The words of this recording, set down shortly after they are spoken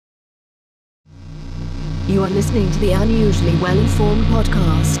You are listening to the Unusually Well-Informed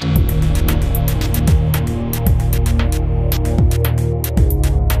podcast.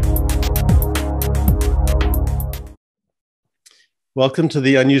 Welcome to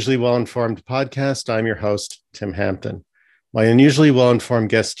the Unusually Well-Informed podcast. I'm your host, Tim Hampton. My unusually well-informed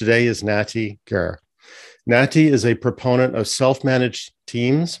guest today is Nati Gur. Nati is a proponent of self-managed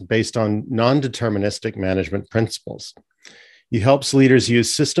teams based on non-deterministic management principles. He helps leaders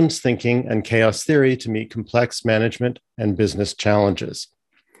use systems thinking and chaos theory to meet complex management and business challenges.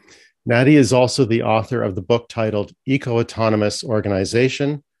 Nati is also the author of the book titled Eco-Autonomous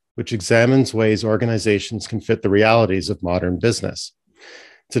Organization, which examines ways organizations can fit the realities of modern business.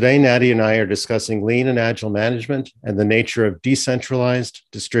 Today, Nati and I are discussing lean and agile management and the nature of decentralized,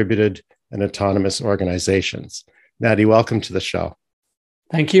 distributed, and autonomous organizations. Nati, welcome to the show.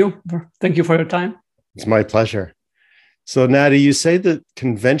 Thank you. Thank you for your time. It's my pleasure. So, Nati, you say that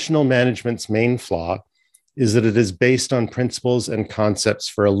conventional management's main flaw is that it is based on principles and concepts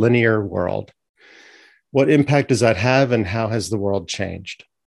for a linear world. What impact does that have, and how has the world changed?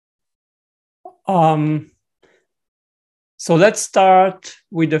 So let's start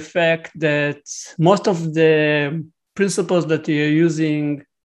with the fact that most of the principles that you're using,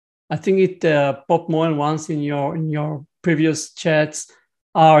 I think it popped more than once in your previous chats,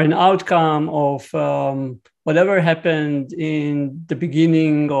 are an outcome of whatever happened in the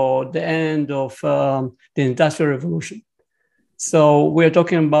beginning or the end of the Industrial Revolution. So we're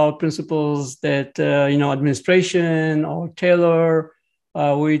talking about principles that administration or Taylor,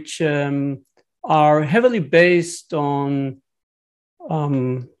 which are heavily based on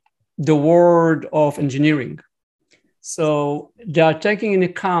the world of engineering. So they are taking into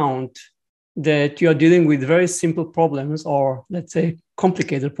account that you are dealing with very simple problems, or let's say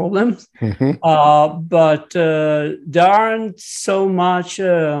complicated problems, but there aren't so much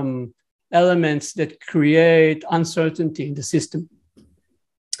elements that create uncertainty in the system.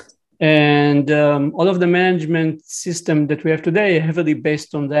 And all of the management system that we have today are heavily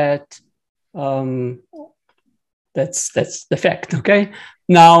based on that. That's the fact, okay?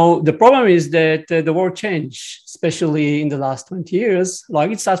 Now, the problem is that the world changed, especially in the last 20 years.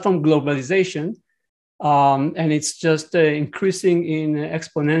 Like, it starts from globalization, and it's just increasing in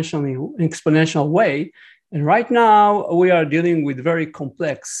exponential way. And right now, we are dealing with very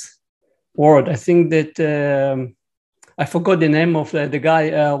complex world. I think that I forgot the name of the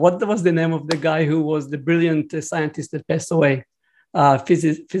guy. What was the name of the guy who was the brilliant scientist that passed away?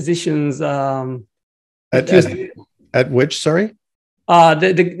 Physicians. At which, sorry?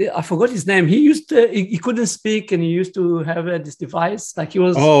 I forgot his name. He used to, he couldn't speak, and he used to have this device. Like, he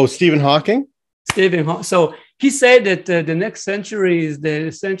was. Oh, Stephen Hawking? Stephen Hawking. So he said that the next century is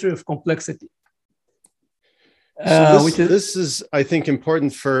the century of complexity. So this is, I think,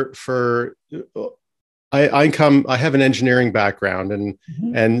 important for I have an engineering background,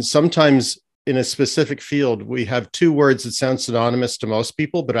 and sometimes in a specific field, we have two words that sound synonymous to most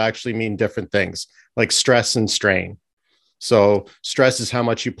people, but actually mean different things, like stress and strain. So stress is how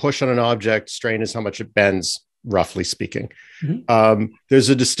much you push on an object, strain is how much it bends, roughly speaking. There's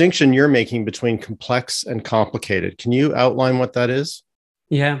a distinction you're making between complex and complicated. Can you outline what that is?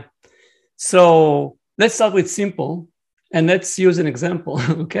 Yeah. So let's start with simple, and let's use an example,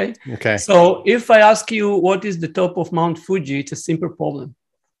 okay? Okay. So if I ask you what is the top of Mount Fuji, it's a simple problem.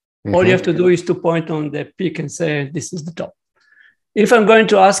 All you have to do is to point on the peak and say, this is the top. If I'm going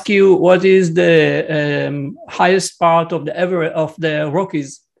to ask you what is the highest part of the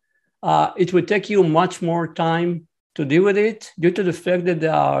Rockies, it will take you much more time to deal with it due to the fact that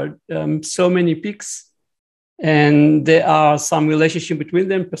there are so many peaks, and there are some relationship between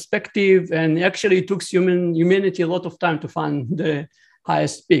them, perspective, and actually it took humanity a lot of time to find the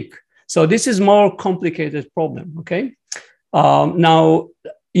highest peak. So this is more complicated problem, okay? Now,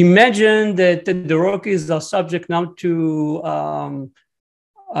 imagine that the Rockies are subject now to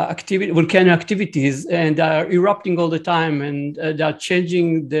volcanic activities, and are erupting all the time, and they are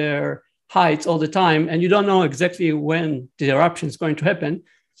changing their heights all the time, and you don't know exactly when the eruption is going to happen.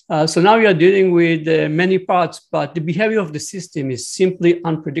 So now you are dealing with many parts, but the behavior of the system is simply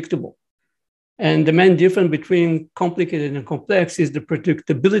unpredictable. And the main difference between complicated and complex is the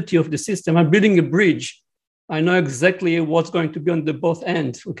predictability of the system. I'm building a bridge. I know exactly what's going to be on the both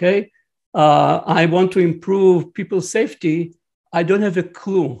ends, okay? I want to improve people's safety. I don't have a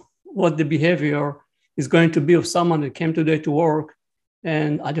clue what the behavior is going to be of someone that came today to work,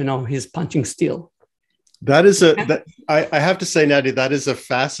 and I don't know, he's punching steel. I have to say, Nati, that is a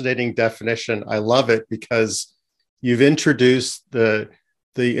fascinating definition. I love it because you've introduced the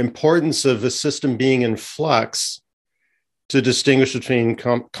importance of a system being in flux to distinguish between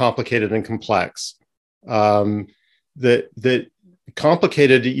complicated and complex. that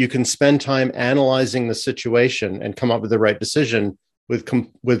complicated, you can spend time analyzing the situation and come up with the right decision.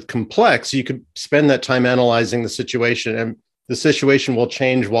 With complex, you could spend that time analyzing the situation, and the situation will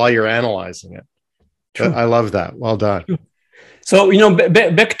change while you're analyzing it. True. I love that. Well done. True. So,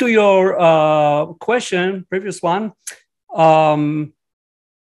 back to your question, previous one, the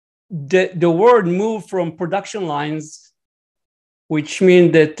word moved from production lines, which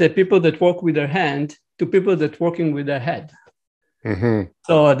mean that people that work with their hand, to people that working with their head. Mm-hmm.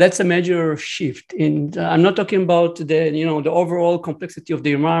 So that's a major shift. I'm not talking about the overall complexity of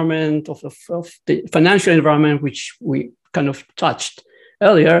the environment, of the financial environment, which we kind of touched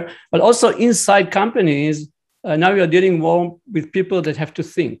earlier, but also inside companies. Now you're dealing more with people that have to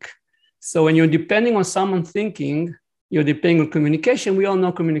think. So when you're depending on someone thinking, you're depending on communication. We all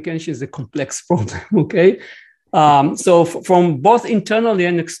know communication is a complex problem, okay? So from both internally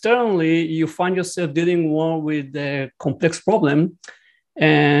and externally, you find yourself dealing more with a complex problem.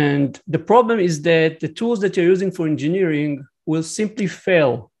 And the problem is that the tools that you're using for engineering will simply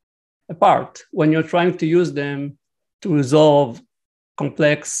fail apart when you're trying to use them to resolve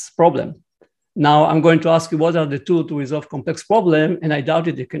complex problem. Now, I'm going to ask you, what are the tools to resolve complex problem? And I doubt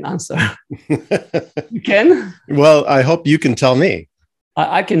it you can answer. You can? Well, I hope you can tell me.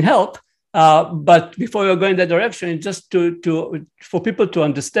 I can help. But before you're going that direction, just for people to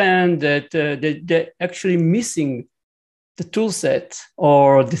understand that they're actually missing the tool set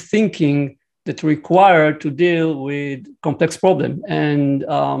or the thinking that's required to deal with complex problem. And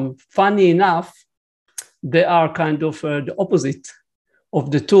funny enough, they are kind of the opposite of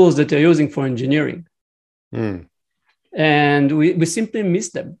the tools that they're using for engineering. Mm. And we simply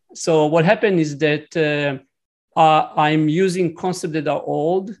miss them. So what happened is that I'm using concepts that are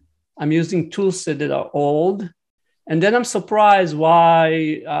old. I'm using tools that are old. And then I'm surprised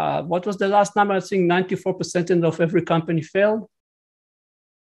why, what was the last number? I think 94% of every company failed.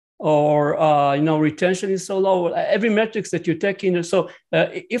 Or, retention is so low. Every metrics that you take in. So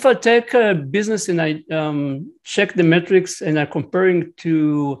if I take a business and I check the metrics and I'm comparing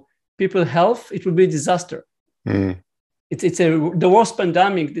to people's health, it would be a disaster. Mm. It's the worst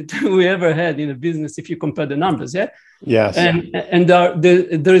pandemic that we ever had in a business if you compare the numbers, yeah? Yes. And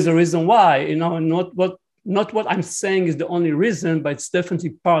there is a reason why, not what I'm saying is the only reason, but it's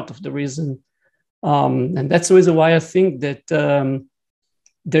definitely part of the reason. And that's the reason why I think that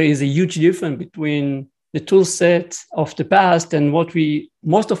there is a huge difference between the tool set of the past and what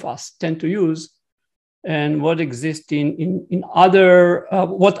most of us tend to use, and what exists in other,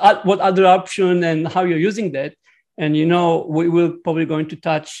 what other option and how you're using that. And, we will probably going to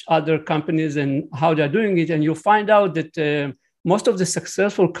touch other companies and how they're doing it. And you'll find out that most of the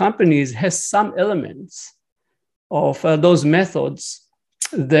successful companies has some elements of those methods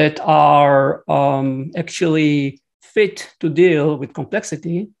that are actually fit to deal with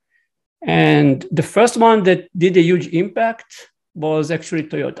complexity. And the first one that did a huge impact was actually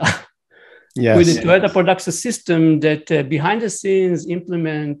Toyota. Yes. With the Toyota production system that behind the scenes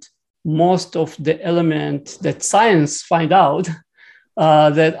implement most of the elements that science find out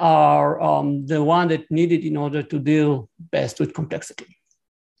that are the one that needed in order to deal best with complexity.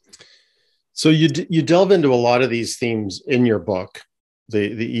 So you delve into a lot of these themes in your book,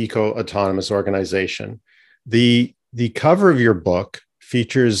 the Eco-Autonomous Organization. The cover of your book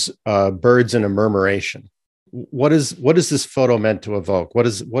features birds in a murmuration. What is this photo meant to evoke? What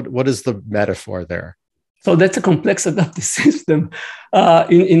is the metaphor there? So that's a complex adaptive system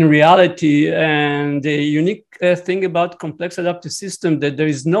in reality. And the unique thing about complex adaptive system that there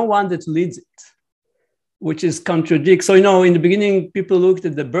is no one that leads it, which is contradict. So, in the beginning, people looked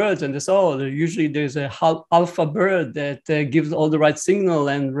at the birds and they saw, usually there's a alpha bird that gives all the right signal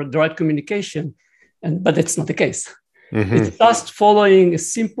and the right communication. But that's not the case. Mm-hmm. It's just following a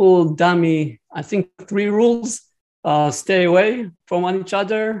simple dummy, I think 3 rules: stay away from each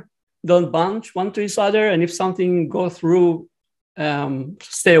other, don't bunch one to each other, and if something goes through,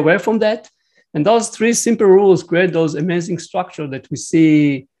 stay away from that. And those 3 simple rules create those amazing structure that we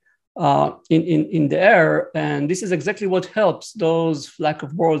see in the air. And this is exactly what helps those flock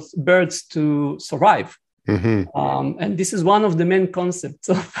of birds to survive. Mm-hmm. And this is one of the main concepts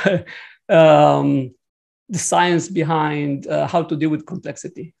of the science behind how to deal with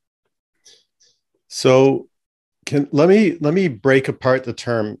complexity. So let me break apart the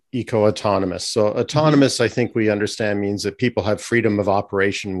term eco-autonomous. So autonomous, mm-hmm. I think we understand means that people have freedom of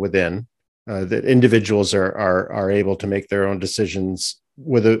operation within, that individuals are able to make their own decisions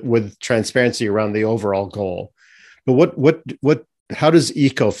with transparency around the overall goal. But how does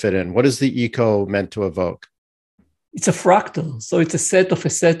eco fit in? What is the eco meant to evoke? it's a fractal. So it's a set of a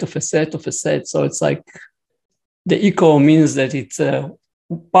set of a set of a set. So it's like the eco means that it's a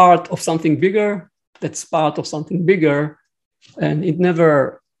part of something bigger that's part of something bigger, and it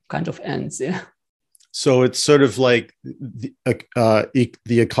never kind of ends. Yeah. So it's sort of like the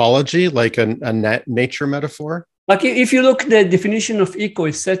ecology, like a nature metaphor. Like if you look, the definition of eco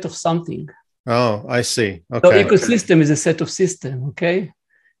is set of something. Oh, I see. Okay. So ecosystem is a set of system. Okay.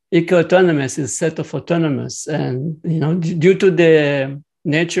 Eco-autonomous is a set of autonomous, and due to the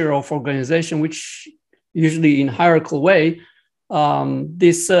nature of organization, which usually in hierarchical way,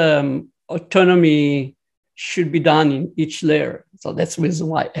 this autonomy should be done in each layer. So that's the reason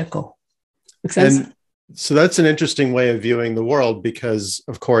why eco. Make sense? And so that's an interesting way of viewing the world, because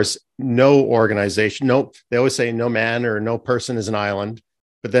of course, no organization, they always say no man or no person is an island,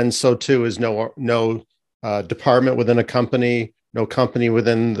 but then so too is no department within a company, no company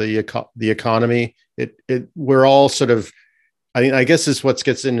within the economy. We're all sort of, I guess is what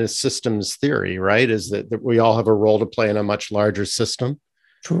gets into systems theory, right? Is that we all have a role to play in a much larger system.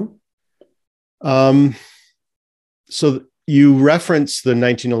 True. So you referenced the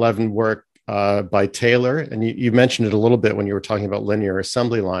 1911 work by Taylor, and you mentioned it a little bit when you were talking about linear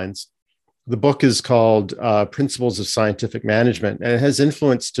assembly lines. The book is called Principles of Scientific Management, and it has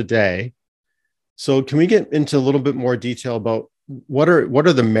influence today. So can we get into a little bit more detail about what are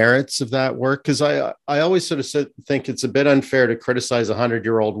the merits of that work? Because I always sort of think it's a bit unfair to criticize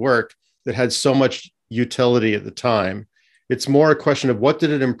 100-year-old work that had so much utility at the time. It's more a question of what did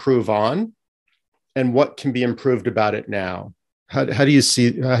it improve on, and what can be improved about it now. How do you see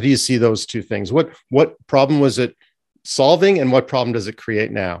those two things? What problem was it solving, and what problem does it create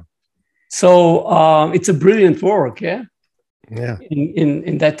now? So it's a brilliant work, yeah.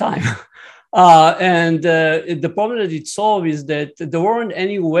 In that time. And the problem that it solved is that there weren't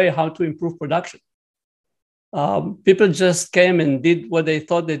any way how to improve production. People just came and did what they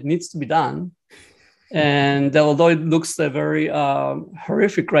thought that needs to be done. And although it looks very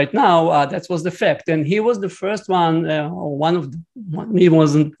horrific right now, that was the fact. And he was the first one, he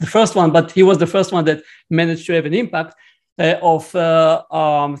wasn't the first one, but he was the first one that managed to have an impact of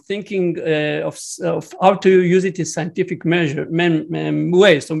thinking of how to use it in scientific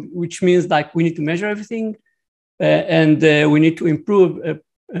way. So, which means like we need to measure everything, and we need to improve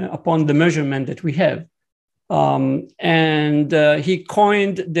upon the measurement that we have. And he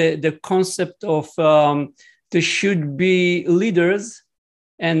coined the concept of there should be leaders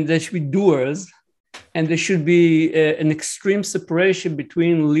and there should be doers, and there should be an extreme separation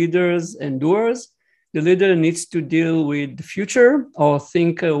between leaders and doers. The leader needs to deal with the future or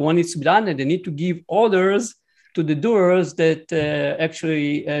think what needs to be done, and they need to give orders to the doers that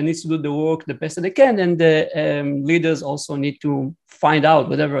actually needs to do the work the best that they can. And the leaders also need to find out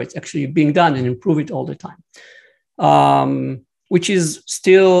whatever it's actually being done and improve it all the time, which is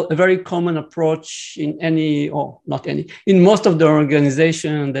still a very common approach in in most of the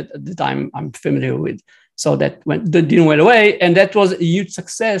organization that I'm familiar with. So that didn't went away. And that was a huge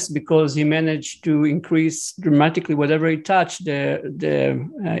success because he managed to increase dramatically whatever he touched, the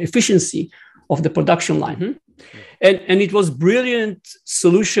efficiency of the production line. And it was brilliant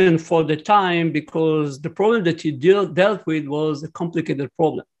solution for the time because the problem that he dealt with was a complicated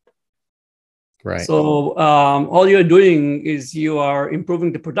problem. Right. So all you're doing is you are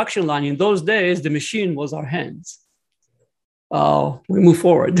improving the production line. In those days, the machine was our hands. We move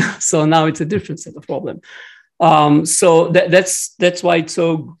forward. So now it's a different set of problem. So that's why it's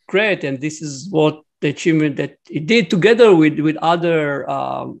so great. And this is what the achievement that it did together with other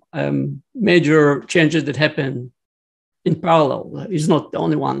major changes that happen in parallel. It's not the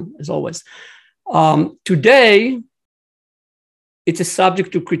only one, as always. Today, it's a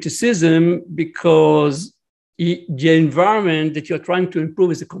subject to criticism because the environment that you're trying to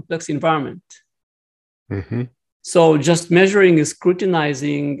improve is a complex environment. Mm-hmm. So just measuring and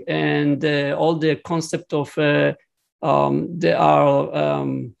scrutinizing and all the concept of there are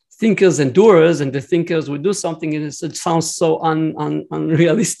thinkers and doers, and the thinkers will do something and it sounds so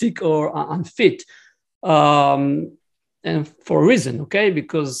unrealistic or unfit. And for a reason, okay?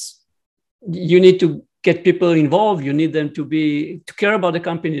 Because you need to get people involved. You need them to care about the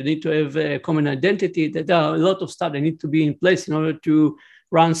company. You need to have a common identity. There are a lot of stuff that need to be in place in order to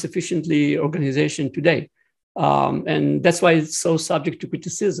run sufficiently organization today. And that's why it's so subject to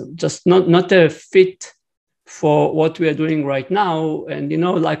criticism, just not a fit for what we are doing right now. And,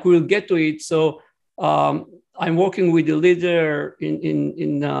 like we'll get to it. So I'm working with a leader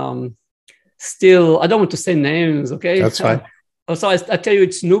in still, I don't want to say names, okay? That's fine. So I tell you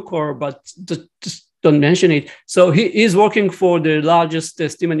it's Nucor, but just don't mention it. So he is working for the largest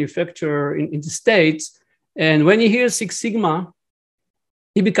steel manufacturer in the States. And when he hears Six Sigma,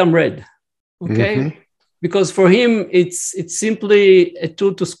 he becomes red, okay? Because for him, it's simply a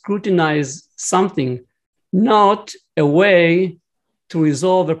tool to scrutinize something, not a way to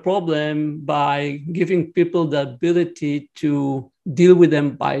resolve a problem by giving people the ability to deal with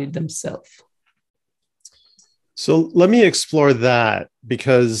them by themselves. So let me explore that,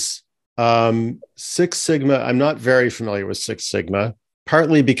 because Six Sigma, I'm not very familiar with Six Sigma,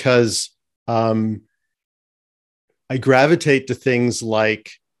 partly because I gravitate to things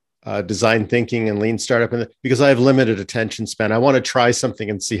like design thinking and lean startup, and because I have limited attention span, I want to try something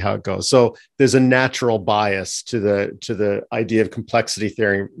and see how it goes. So there's a natural bias to the idea of complexity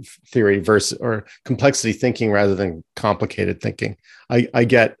theory versus, or complexity thinking rather than complicated thinking. I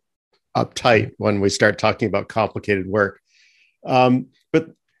get uptight when we start talking about complicated work. But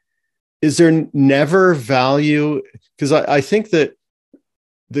is there never value? Because I think that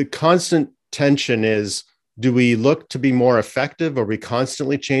the constant tension is, do we look to be more effective? Are we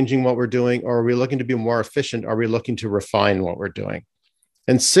constantly changing what we're doing? Or are we looking to be more efficient? Are we looking to refine what we're doing?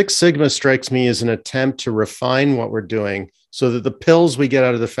 And Six Sigma strikes me as an attempt to refine what we're doing so that the pills we get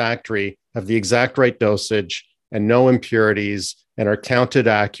out of the factory have the exact right dosage and no impurities and are counted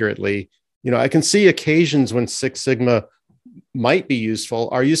accurately. You know, I can see occasions when Six Sigma might be useful.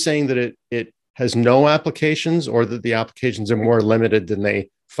 Are you saying that it has no applications, or that the applications are more limited than they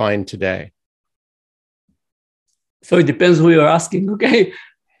find today? So it depends who you're asking. Okay,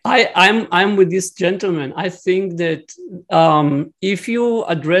 I'm with this gentleman. I think that if you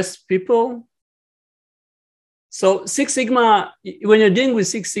address people, so Six Sigma, when you're dealing with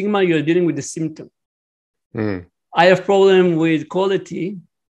Six Sigma, you're dealing with the symptom. I have problem with quality,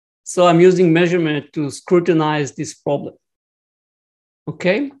 so I'm using measurement to scrutinize this problem.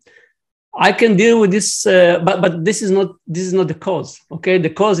 Okay, I can deal with this, but this is not the cause. Okay, the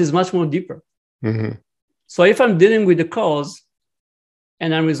cause is much more deeper. So if I'm dealing with the cause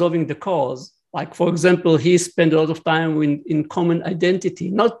and I'm resolving the cause, like for example, he spent a lot of time in common identity,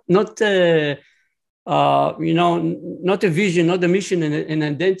 not a vision, not a mission and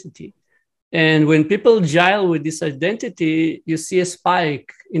identity. And when people gel with this identity, you see a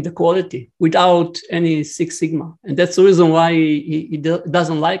spike in the quality without any Six Sigma. And that's the reason why he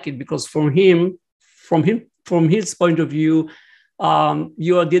doesn't like it, because from his point of view,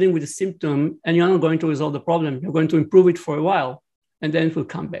 you are dealing with a symptom and you're not going to resolve the problem. You're going to improve it for a while and then it will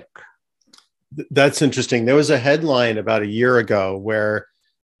come back. That's interesting. There was a headline about a year ago where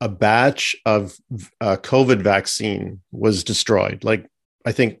a batch of COVID vaccine was destroyed. Like,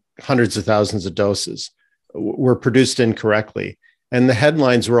 I think hundreds of thousands of doses were produced incorrectly. And the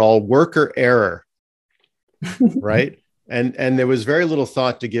headlines were all worker error, right? And there was very little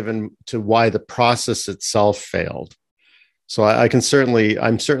thought given to why the process itself failed. So I'm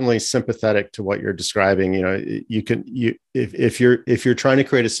certainly sympathetic to what you're describing. You know, if you're trying to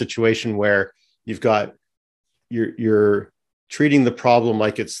create a situation where you're treating the problem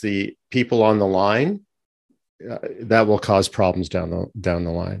like it's the people on the line, that will cause problems down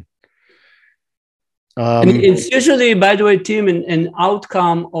the line. And it's usually, by the way, Tim, an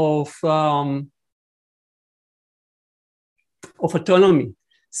outcome of autonomy.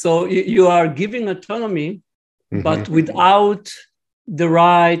 So you are giving autonomy, but without the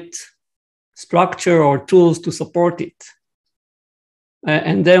right structure or tools to support it.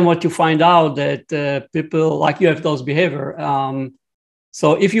 And then what you find out that people like you have those behavior.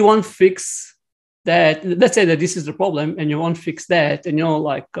 So if you want to fix that, let's say that this is the problem and you want to fix that, and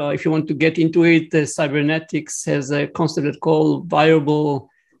if you want to get into it, cybernetics has a concept called variable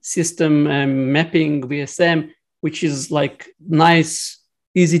system mapping, VSM, which is like nice,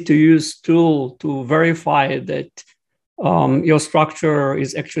 easy to use tool to verify that your structure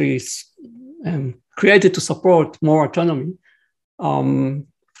is actually created to support more autonomy.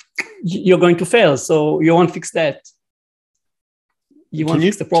 You're going to fail. So you want to fix that. Can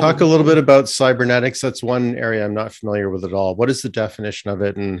you talk a little bit about cybernetics? That's one area I'm not familiar with at all. What is the definition of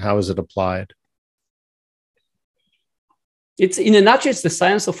it and how is it applied? It's, in a nutshell, it's the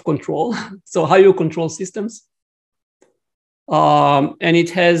science of control. So how you control systems. And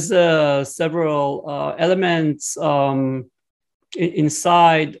it has several elements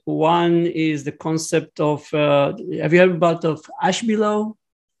inside. One is the concept of, have you heard about of Ashby law?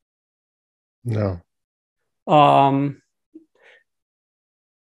 No.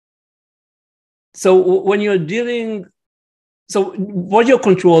 So when you're dealing, so what you're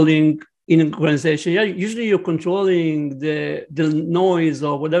controlling in an organization, usually you're controlling the noise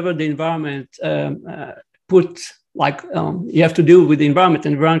or whatever the environment put. You have to deal with the environment,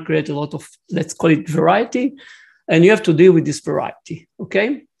 and the environment creates a lot of, let's call it variety, and you have to deal with this variety,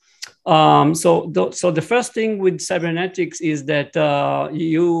 okay? So the first thing with cybernetics is that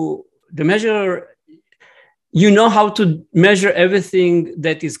you know how to measure everything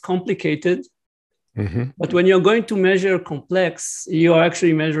that is complicated. Mm-hmm. But when you're going to measure complex, you are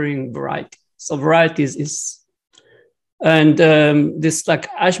actually measuring variety. So variety is and this like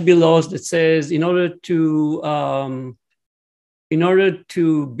Ashby laws that says in order to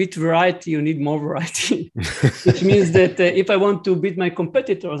beat variety, you need more variety, which means that if I want to beat my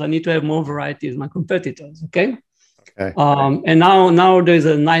competitors, I need to have more variety as my competitors. Okay. And now there's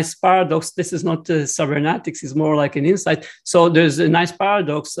a nice paradox. This is not cybernetics; it's more like an insight. So there's a nice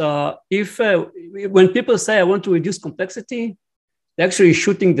paradox. When people say I want to reduce complexity, they're actually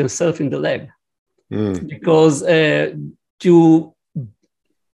shooting themselves in the leg, because to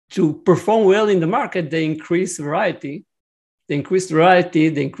perform well in the market, they increase variety. They increase variety.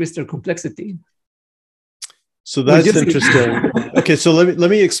 They increase their complexity. So that's interesting. Okay, so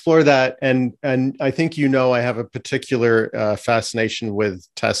let me explore that, and I think I have a particular fascination with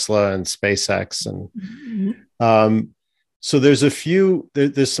Tesla and SpaceX, and so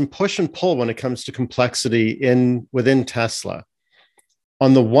there's some push and pull when it comes to complexity within Tesla.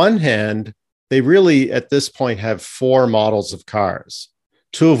 On the one hand, they really at this point have 4 models of cars,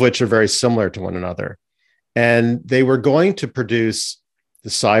 2 of which are very similar to one another, and they were going to produce the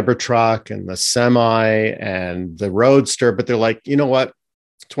Cybertruck and the Semi and the Roadster, but they're like, you know what,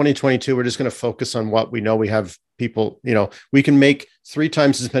 2022, we're just going to focus on what we know. We have people, we can make 3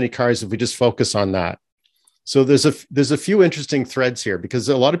 times as many cars if we just focus on that. So there's a few interesting threads here, because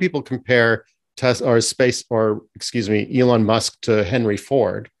a lot of people compare Elon Musk to Henry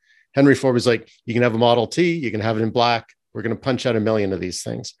Ford. Henry Ford was like, you can have a Model T, you can have it in black. We're going to punch out 1 million of these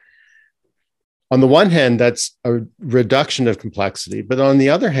things. On the one hand, that's a reduction of complexity. But on the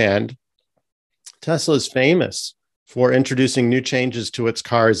other hand, Tesla is famous for introducing new changes to its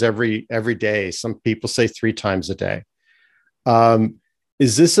cars every day. Some people say 3 times a day.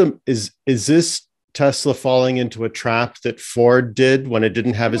 Is this Tesla falling into a trap that Ford did when it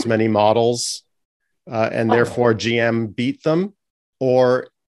didn't have as many models, and therefore GM beat them, or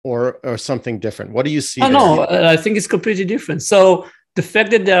something different? What do you see? No, I think it's completely different. So the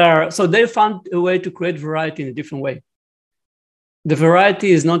fact that they found a way to create variety in a different way. The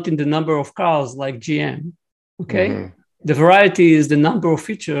variety is not in the number of cars like GM, okay? Mm-hmm. The variety is the number of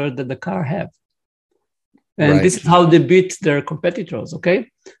features that the car have. And This is how they beat their competitors, okay?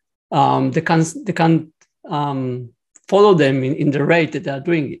 They can follow them in the rate that they are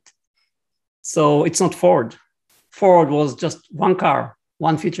doing it. So it's not Ford. Ford was just 1 car,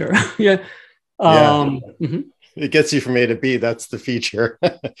 1 feature. Yeah. Mm-hmm. It gets you from A to B. That's the feature.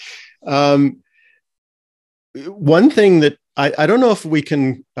 One thing that I don't know if we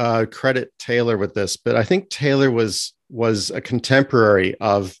can credit Taylor with this, but I think Taylor was a contemporary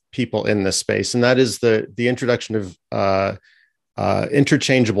of people in this space, and that is the introduction of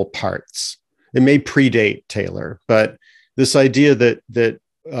interchangeable parts. It may predate Taylor, but this idea that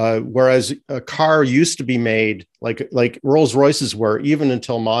whereas a car used to be made like Rolls Royces were, even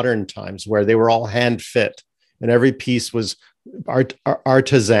until modern times, where they were all hand fit. And every piece was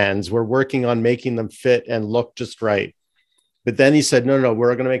artisans were working on making them fit and look just right. But then he said, no,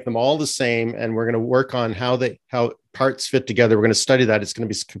 we're going to make them all the same. And we're going to work on how parts fit together. We're going to study that. It's going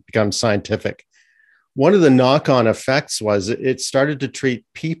to become scientific. One of the knock-on effects was it started to treat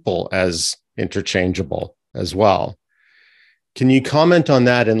people as interchangeable as well. Can you comment on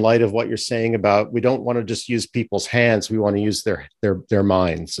that in light of what you're saying about we don't want to just use people's hands, we want to use their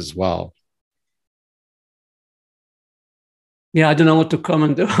minds as well? Yeah, I don't know what to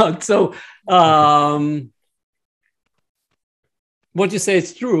comment about. So what you say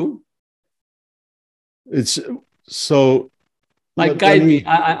is true. It's so. Guide me.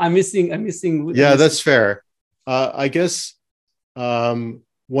 I'm missing. Yeah, that's fair. I guess one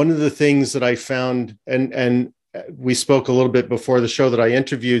of the things that I found, and we spoke a little bit before the show, that I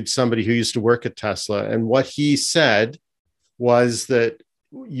interviewed somebody who used to work at Tesla, and what he said was that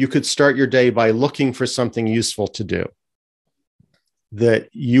you could start your day by looking for something useful to do. That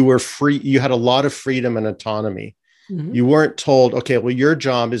you were free, you had a lot of freedom and autonomy. Mm-hmm. You weren't told, okay, well, your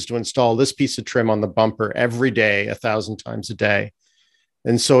job is to install this piece of trim on the bumper every day, 1,000 times a day.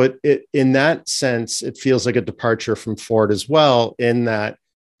 And so it in that sense, it feels like a departure from Ford as well, in that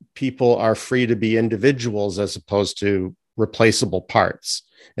people are free to be individuals as opposed to replaceable parts.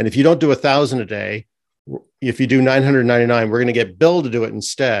 And if you don't do 1,000 a day, if you do 999, we're going to get Bill to do it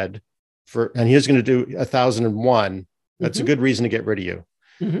instead, and he's going to do 1,001. That's a good reason to get rid of you.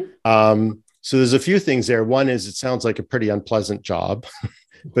 Mm-hmm. So there's a few things there. One is it sounds like a pretty unpleasant job,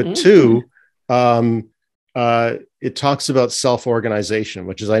 but 2, it talks about self-organization,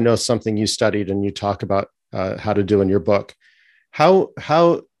 which is, I know, something you studied and you talk about how to do in your book. How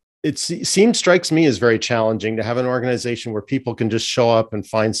it strikes me as very challenging to have an organization where people can just show up and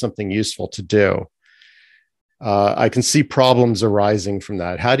find something useful to do. I can see problems arising from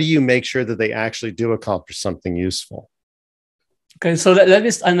that. How do you make sure that they actually do accomplish something useful? Okay, so let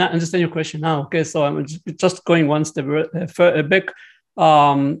me understand your question now. Okay, so I'm just going one step back.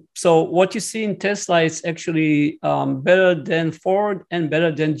 So what you see in Tesla is actually better than Ford and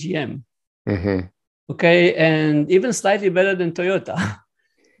better than GM. Mm-hmm. Okay, and even slightly better than Toyota,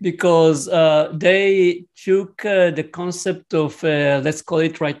 because they took the concept of, let's call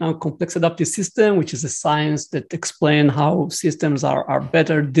it right now, complex adaptive system, which is a science that explains how systems are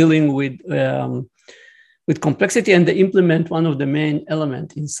better dealing with complexity, and they implement one of the main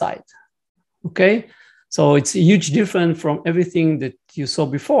elements inside. Okay, so it's a huge difference from everything that you saw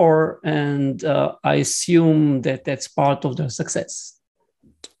before, and I assume that that's part of their success.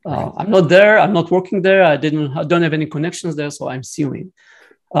 I'm not there. I'm not working there. I don't have any connections there, so I'm assuming.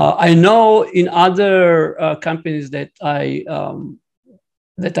 I know in other companies that I'm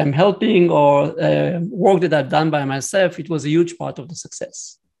helping or work that I've done by myself, it was a huge part of the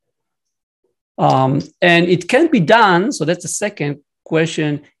success. And it can be done. So that's the second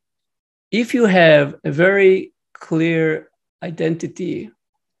question. If you have a very clear identity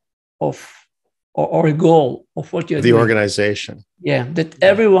of or a goal of what you're doing. The organization. Yeah, that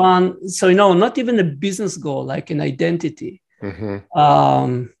everyone, so not even a business goal, like an identity.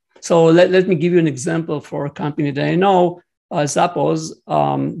 Mm-hmm. So let me give you an example for a company that I know, Zappos.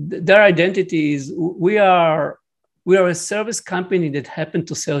 Their identity is we are a service company that happen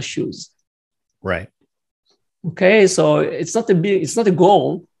to sell shoes. Right. Okay, so it's not a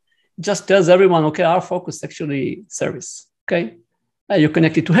goal. It just tells everyone, okay, our focus is actually service. Okay. You're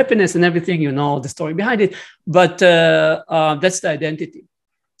connected to happiness and everything, the story behind it, but that's the identity.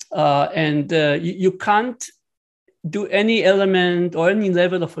 And you can't do any element or any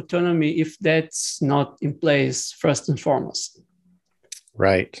level of autonomy if that's not in place first and foremost.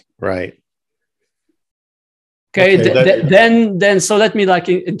 Right. Okay, then so let me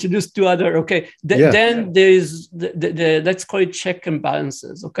introduce two other. Okay, then there is the let's call it check and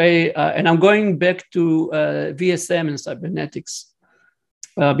balances. Okay, and I'm going back to VSM and cybernetics.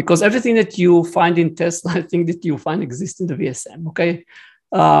 Because everything that you find in Tesla, I think that you find exists in the VSM. Okay,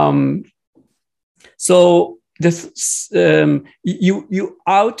 so this you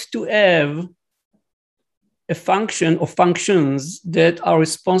ought to have a function or functions that are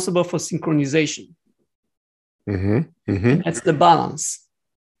responsible for synchronization. Mm-hmm. Mm-hmm. That's the balance.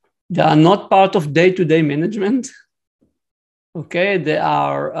 They are not part of day-to-day management. Okay, they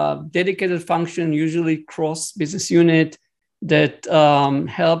are dedicated function, usually cross business unit, that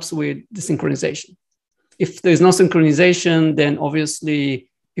helps with the synchronization. If there's no synchronization, then obviously,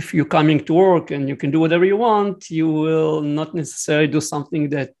 if you're coming to work and you can do whatever you want, you will not necessarily do something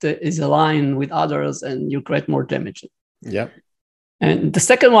that is aligned with others, and you create more damage. Yeah. And the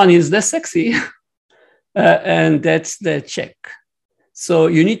second one is less sexy, and that's the check. So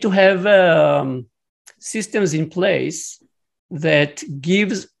you need to have systems in place that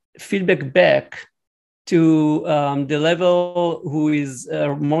gives feedback back to the level who is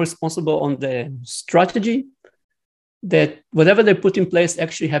more responsible on the strategy, that whatever they put in place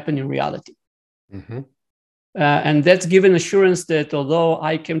actually happen in reality. Mm-hmm. And that's given assurance that although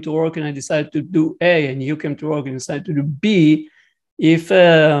I came to work and I decided to do A, and you came to work and decided to do B, if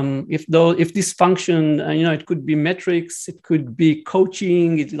this function, it could be metrics, it could be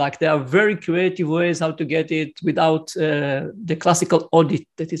coaching, there are very creative ways how to get it without the classical audit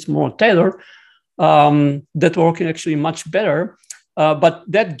that is more tailored. That working actually much better, but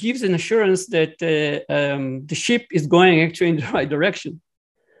that gives an assurance that the ship is going actually in the right direction.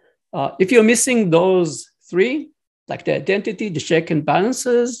 If you're missing those three, like the identity, the check and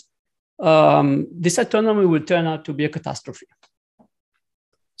balances, this autonomy will turn out to be a catastrophe.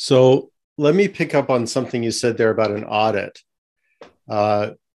 So let me pick up on something you said there about an audit.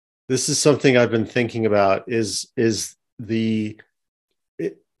 This is something I've been thinking about, is the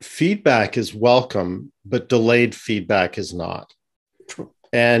feedback is welcome, but delayed feedback is not. True.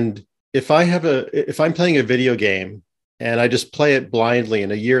 And if I'm playing a video game and I just play it blindly,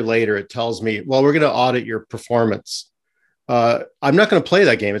 and a year later it tells me, well, we're going to audit your performance, I'm not going to play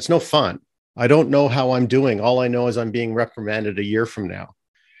that game. It's no fun. I don't know how I'm doing. All I know is I'm being reprimanded a year from now.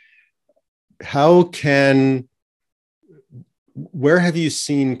 Where have you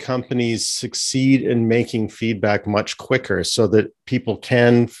seen companies succeed in making feedback much quicker so that people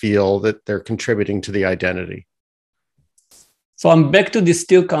can feel that they're contributing to the identity? So I'm back to the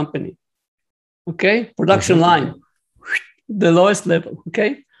steel company. Okay, production line. the lowest level.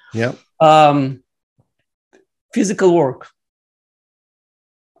 Okay. Yeah. Physical work,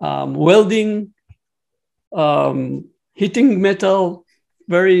 welding, heating metal,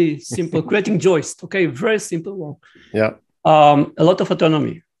 very simple, creating joist. Okay. Very simple work. Yeah. A lot of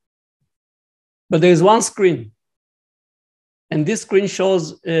autonomy. But there is one screen. And this screen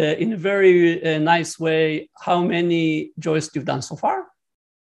shows in a very nice way how many joists you've done so far.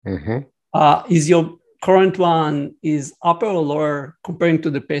 Mm-hmm. Is your current one is upper or lower comparing to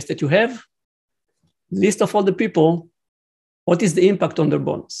the pace that you have? List of all the people, what is the impact on their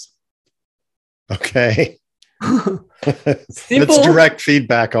bonus? Okay. Simple, that's direct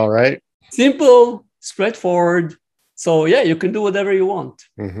feedback, all right. Simple, straightforward. So yeah, you can do whatever you want.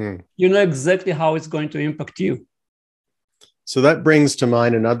 Mm-hmm. You know exactly how it's going to impact you. So that brings to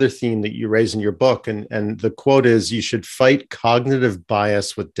mind another theme that you raise in your book. And the quote is, you should fight cognitive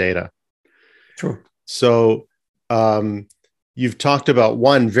bias with data. True. So you've talked about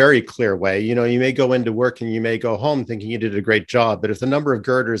one very clear way. You know, you may go into work and you may go home thinking you did a great job, but if the number of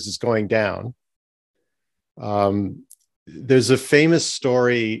girders is going down, there's a famous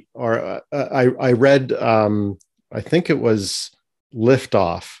story, or I read, I think it was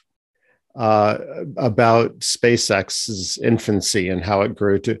Liftoff, about SpaceX's infancy and how it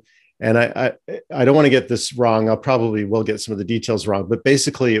grew to, and I don't want to get this wrong. I'll probably will get some of the details wrong, but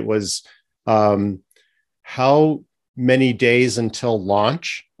basically it was how many days until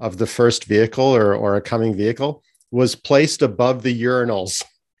launch of the first vehicle or a coming vehicle was placed above the urinals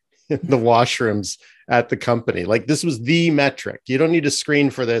in the washrooms at the company. Like, this was the metric. You don't need a screen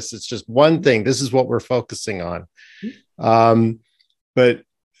for this. It's just one thing. This is what we're focusing on. But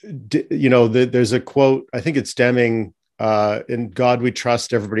you know, there's a quote, I think it's Deming, in God we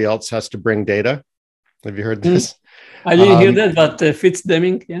trust, everybody else has to bring data. Have you heard this? I didn't hear that, but it fits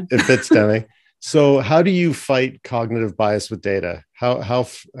Deming. Yeah. It fits Deming. So how do you fight cognitive bias with data?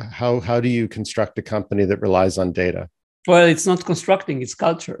 How do you construct a company that relies on data? Well, it's not constructing, it's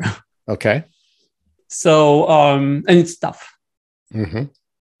culture. Okay. So, and it's tough. Mm-hmm.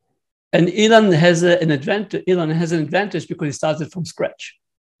 And Elon has an advantage because he started from scratch.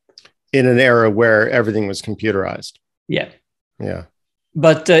 In an era where everything was computerized. Yeah. Yeah.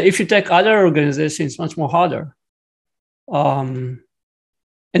 But if you take other organizations, it's much more harder. And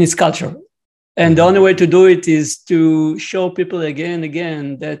it's culture. And the only way to do it is to show people again and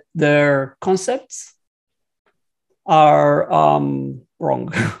again that their concepts are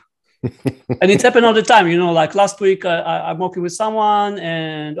wrong. And it happened all the time. You know, like last week, I'm working with someone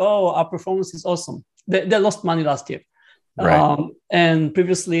and, our performance is awesome. They lost money last year. Right. And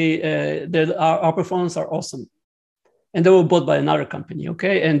previously, our performance are awesome. And they were bought by another company,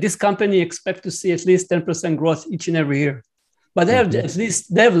 okay? And this company expects to see at least 10% growth each and every year. But they have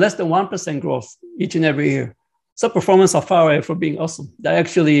less than 1% growth each and every year. So performance are far away from being awesome. They're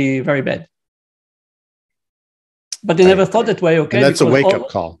actually very bad. But they never thought that way, okay? And that's a wake-up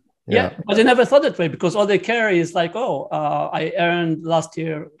call. Yeah, but they never thought that way because all they care is like, I earned last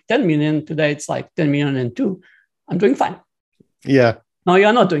year 10 million. Today it's like 10 million and 2. I'm doing fine. Yeah. No,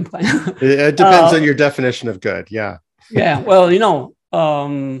 you're not doing fine. It depends on your definition of good. Yeah. Yeah. Well, you know,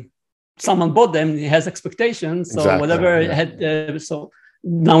 someone bought them. He has expectations. So exactly. Whatever had. So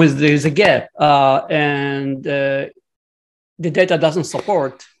now there's a gap, and the data doesn't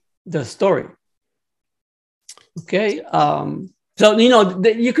support the story. Okay. So you know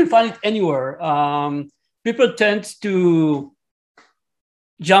you can find it anywhere. People tend to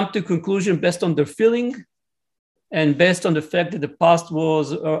jump to conclusion based on their feeling. And based on the fact that the past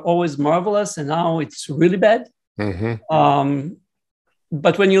was always marvelous and now it's really bad. Mm-hmm.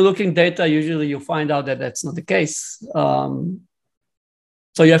 But when you're looking data, usually you find out that that's not the case. So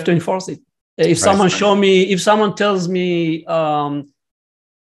you have to enforce it. If someone tells me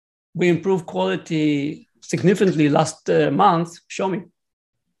we improved quality significantly last month, show me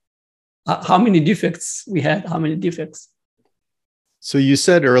how many defects we had, how many defects. So you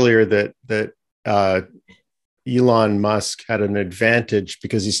said earlier that Elon Musk had an advantage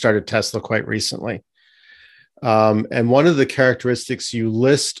because he started Tesla quite recently. And one of the characteristics you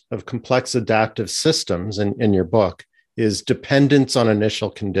list of complex adaptive systems in your book is dependence on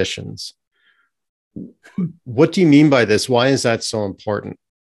initial conditions. What do you mean by this? Why is that so important?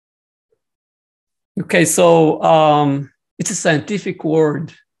 Okay, so it's a scientific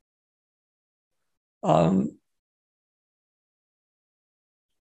word.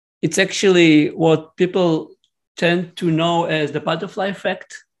 It's actually what people tend to know as the butterfly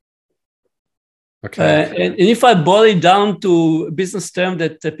effect. Okay. And if I boil it down to a business term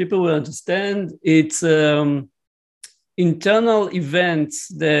that people will understand, it's internal events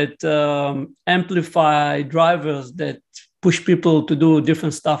that amplify drivers that push people to do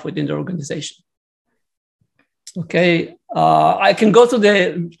different stuff within the organization. Okay, I can go to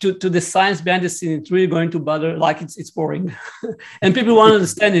the science behind the scene. It's really going to bother, like it's boring, and people want to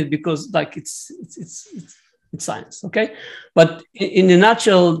understand it because like it's science. Okay, but in a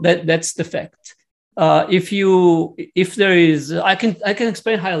nutshell, that's the fact. If there is, I can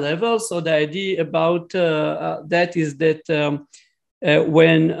explain high level. So the idea about that is that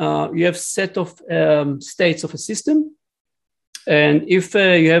when you have set of states of a system, and if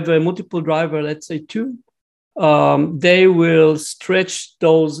you have a multiple driver, let's say 2, they will stretch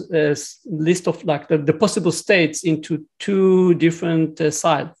those list of like the possible states into 2 different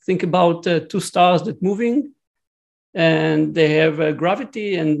sides. Think about 2 stars that moving, and they have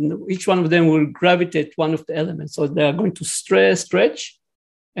gravity, and each one of them will gravitate one of the elements. So they are going to stretch,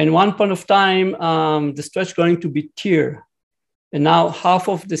 and one point of time, the stretch going to be tear. And now half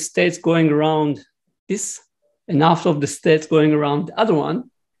of the states going around this, and half of the states going around the other one.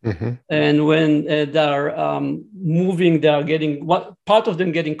 Mm-hmm. And when they're moving, they are getting part of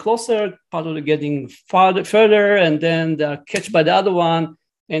them getting closer, part of them getting further, and then they're catched by the other one.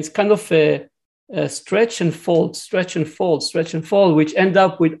 And it's kind of a stretch and fold, which end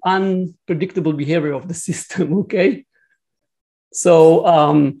up with unpredictable behavior of the system. Okay,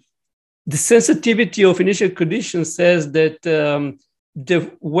 so the sensitivity of initial conditions says that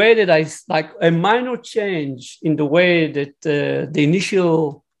the way that I like a minor change in the way that the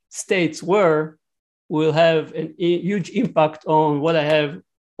initial states were will have a huge impact on what I have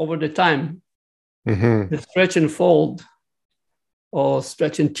over the time. Mm-hmm. The stretch and fold or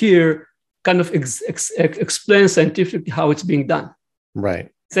stretch and tear kind of explains scientifically how it's being done. Right.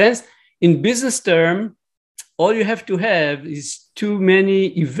 Sense in business term, all you have to have is too many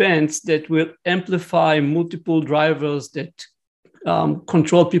events that will amplify multiple drivers that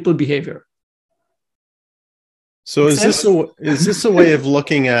control people behavior. So is this a way of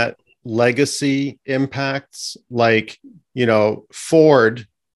looking at legacy impacts? Like, Ford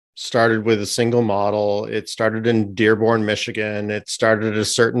started with a single model. It started in Dearborn, Michigan. It started at a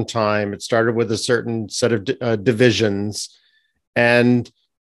certain time. It started with a certain set of divisions, and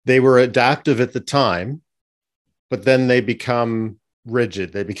they were adaptive at the time, but then they become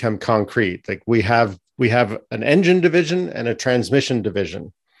rigid. They become concrete. Like we have an engine division and a transmission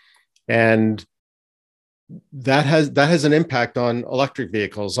division, and that has an impact on electric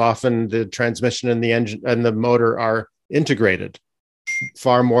vehicles. Often the transmission and the engine and the motor are integrated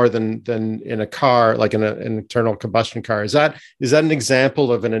far more than in a car, like in an internal combustion car. Is that an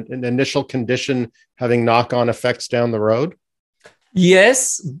example of an initial condition having knock-on effects down the road?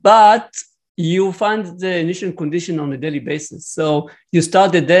 Yes, but you find the initial condition on a daily basis. So you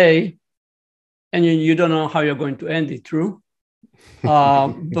start the day and you don't know how you're going to end it, true?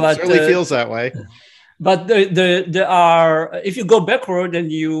 But it certainly feels that way. But there are, if you go backward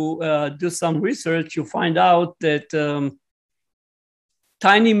and you do some research, you find out that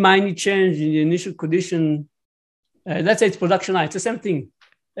tiny change in the initial condition, let's say it's production line, it's the same thing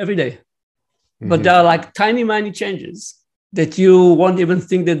every day. Mm-hmm. But there are like tiny changes that you won't even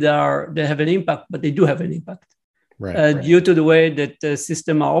think that they have an impact, but they do have an impact. Right. Due to the way that the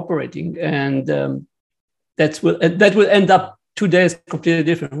system are operating. And that will end up 2 days completely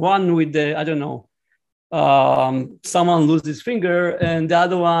different. One with the, I don't know, someone loses his finger, and the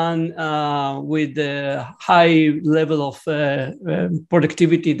other one with a high level of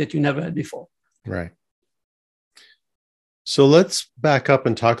productivity that you never had before. Right. So let's back up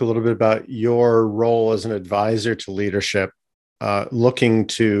and talk a little bit about your role as an advisor to leadership, looking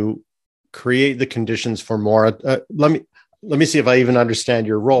to create the conditions for more. Let me see if I even understand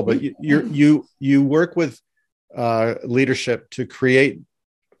your role. But you work with leadership to create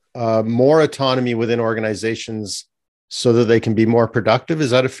more autonomy within organizations so that they can be more productive.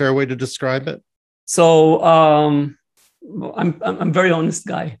 Is that a fair way to describe it? So I'm a very honest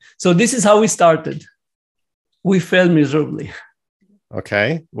guy. So this is how we started. We failed miserably.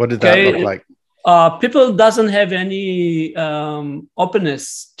 Okay. What did that look like? People doesn't have any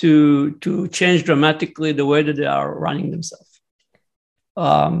openness to change dramatically the way that they are running themselves.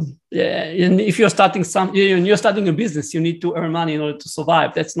 And if you're starting you're starting a business, you need to earn money in order to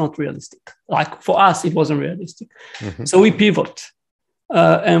survive. That's not realistic. Like for us, it wasn't realistic. Mm-hmm. So we pivot.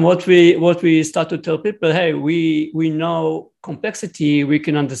 And what we start to tell people, hey, we know complexity. We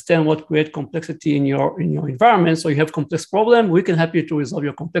can understand what creates complexity in your environment. So you have complex problem. We can help you to resolve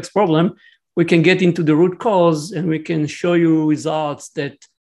your complex problem. We can get into the root cause, and we can show you results that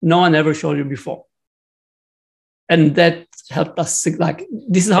no one ever showed you before. And that helped us. Like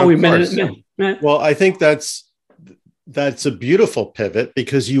this is how we manage. Yeah. Well, I think that's a beautiful pivot,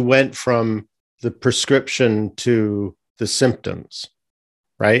 because you went from the prescription to the symptoms,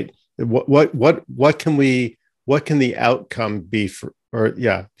 right? What can the outcome be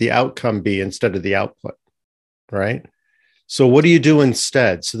the outcome be instead of the output, right? So what do you do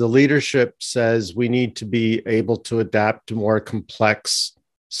instead? So the leadership says we need to be able to adapt to more complex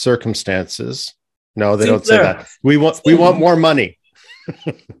circumstances. No, they don't say that. We want more money.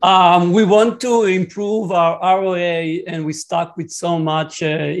 We want to improve our ROA, and we stuck with so much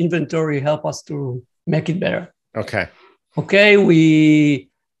inventory. Help us to make it better. Okay.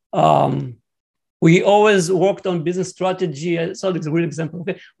 We always worked on business strategy. So it's a real example.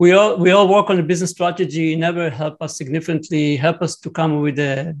 Okay, we all work on a business strategy. Never help us significantly. Help us to come with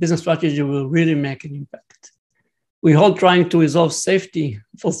a business strategy will really make an impact. We all trying to resolve safety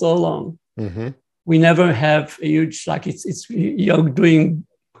for so long. Mm-hmm. We never have a huge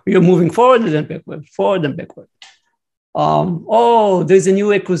you're moving forward and then backward, forward and backward. There's a new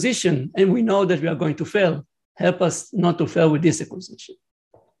acquisition, and we know that we are going to fail. Help us not to fail with this acquisition.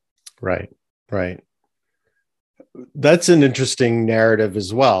 Right. That's an interesting narrative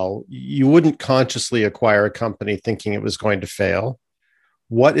as well. You wouldn't consciously acquire a company thinking it was going to fail.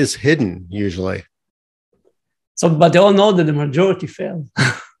 What is hidden usually? But they all know that the majority fail.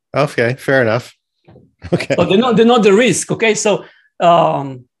 Okay, fair enough. Okay. So they know the risk. Okay, so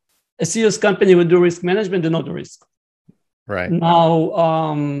a serious company will do risk management. They know the risk. Right.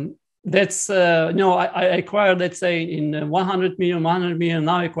 Now, that's I acquired, let's say, in 100 million.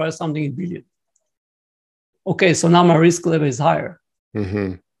 Now I acquire something in billion. Okay, so now my risk level is higher.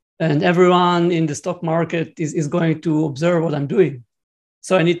 Mm-hmm. And everyone in the stock market is going to observe what I'm doing.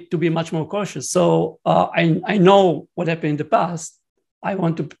 So I need to be much more cautious. So I know what happened in the past. I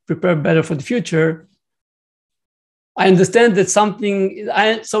want to prepare better for the future. I understand that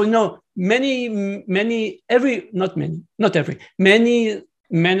many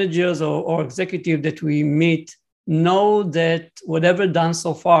managers or executives that we meet know that whatever done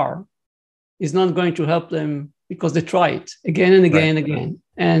so far is not going to help them because they try it again and again and again,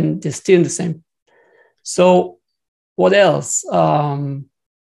 and they're still in the same. So what else?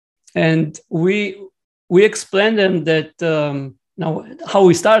 And we explain them that now how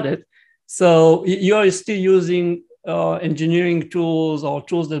we started. So you are still using engineering tools or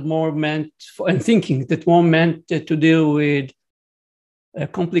tools that more meant for, and thinking that more meant to deal with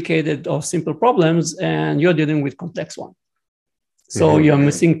complicated or simple problems, and you're dealing with complex ones. So you're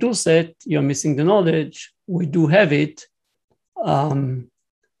missing tool set, you're missing the knowledge. We do have it.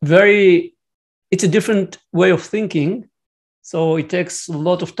 It's a different way of thinking. So it takes a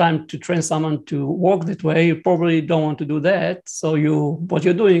lot of time to train someone to work that way. You probably don't want to do that. So what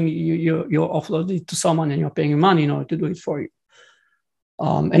you're doing, you're offloading it to someone and you're paying money in order to do it for you.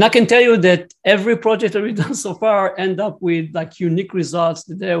 And I can tell you that every project that we've done so far end up with like unique results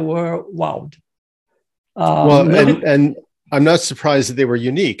that they were wowed. And I'm not surprised that they were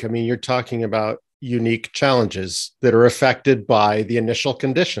unique. I mean, you're talking about unique challenges that are affected by the initial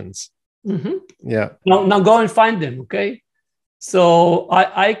conditions. Mm-hmm. Yeah. Now go and find them. Okay. So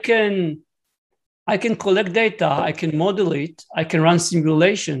I can collect data, I can model it, I can run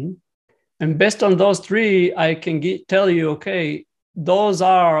simulation, and based on those three, I can tell you, okay, those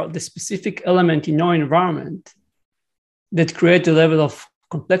are the specific element in your environment that create a level of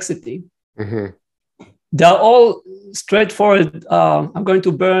complexity. Mm-hmm. They're all straightforward. I'm going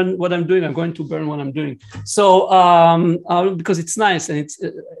to burn what I'm doing. I'm going to burn what I'm doing. So because it's nice and it's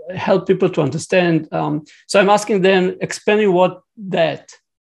help people to understand. So I'm asking them, explaining what that,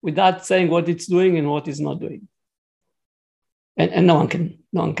 without saying what it's doing and what it's not doing. And no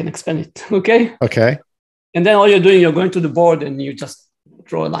one can explain it. Okay. Okay. And then all you're doing, you're going to the board and you just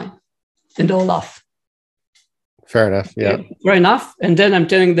draw a line, and they'll laugh. Fair enough. Yeah. Okay, fair enough. And then I'm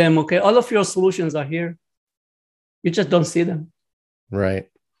telling them, okay, all of your solutions are here. You just don't see them. Right.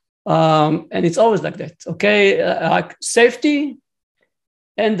 And it's always like that. Okay. Safety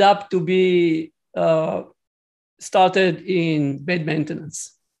end up to be started in bed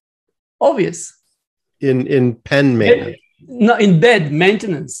maintenance. Obvious. In pen maintenance. No, in bed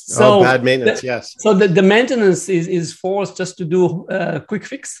maintenance. So bad maintenance, yes. So the maintenance is forced just to do a quick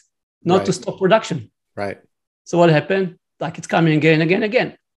fix, not to stop production. Right. So what happened? Like it's coming again.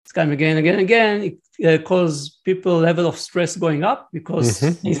 It's coming again. It causes people level of stress going up because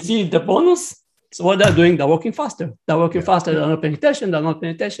they see the bonus. So what they're doing, they're working faster. They're not paying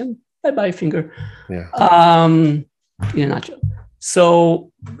attention. Bye-bye, finger. Yeah. In a nutshell.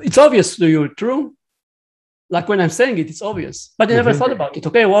 So it's obvious to you, true? Like when I'm saying it, it's obvious. But they never thought about it.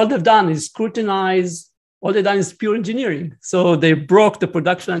 Okay, all they've done is scrutinize. All they've done is pure engineering. So they broke the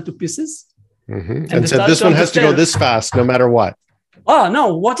production into pieces. Mm-hmm. And said, this one has to go this fast, no matter what.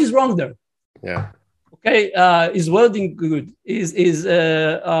 No, what is wrong there? Yeah. Okay, is welding good? Is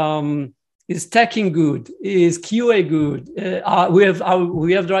stacking good? Is QA good?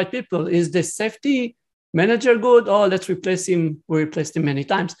 We have the right people. Is the safety manager good? Oh, let's replace him. We replaced him many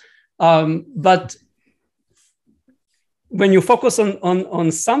times. But when you focus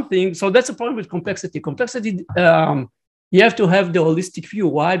on something, so that's a problem with complexity. Complexity, you have to have the holistic view.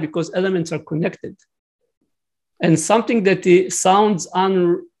 Why? Because elements are connected. And something that sounds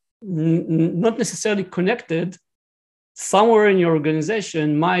not necessarily connected somewhere in your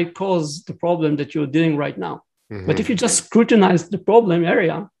organization might cause the problem that you're dealing right now. Mm-hmm. But if you just scrutinize the problem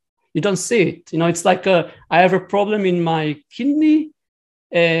area, you don't see it. It's like I have a problem in my kidney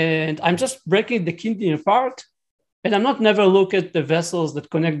and I'm just breaking the kidney apart. And I'm not never look at the vessels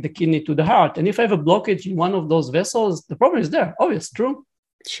that connect the kidney to the heart. And if I have a blockage in one of those vessels, the problem is there. Oh, it's true.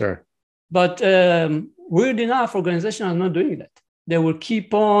 Sure. But weird enough, organizations are not doing that. They will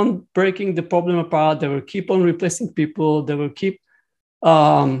keep on breaking the problem apart. They will keep on replacing people. They will keep,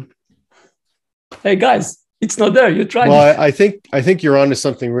 hey guys, it's not there. You tried. Well, I think you're onto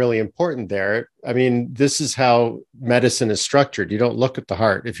something really important there. I mean, this is how medicine is structured. You don't look at the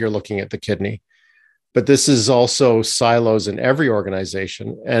heart if you're looking at the kidney. But this is also silos in every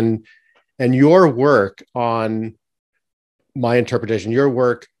organization. And your work, on my interpretation, your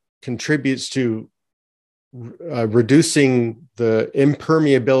work contributes to reducing the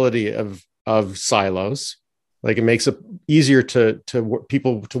impermeability of silos. Like, it makes it easier to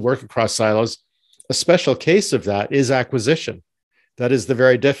people to work across silos. A special case of that is acquisition. That is the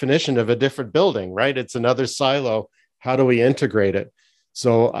very definition of a different building, right? It's another silo. How do we integrate it?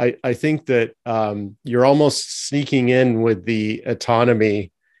 So I think that you're almost sneaking in with the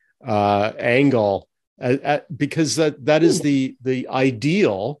autonomy angle because that is the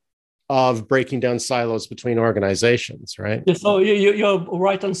ideal of breaking down silos between organizations, right? So you're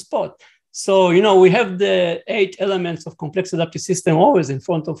right on spot. So, we have the 8 elements of complex adaptive system always in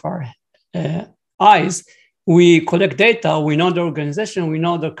front of our eyes. We collect data, we know the organization, we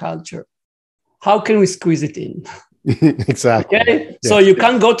know the culture. How can we squeeze it in? Exactly. Okay? Yeah. So you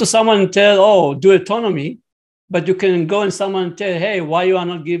can't go to someone and tell, do autonomy, but you can go and someone and tell, hey, why you are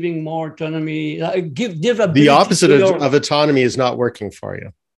not giving more autonomy? Give the opposite of autonomy is not working for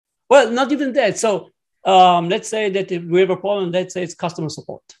you. Well, not even that. So let's say that if we have a problem, let's say it's customer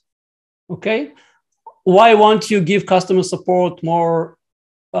support. Okay. Why won't you give customer support more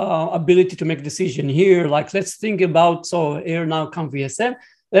ability to make decision here? Like, let's think about, so here now come VSM.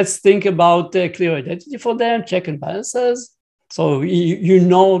 Let's think about clear identity for them, check and balances. So you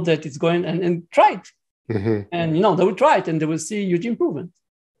know that it's going and try it. Mm-hmm. And they will try it and they will see huge improvement.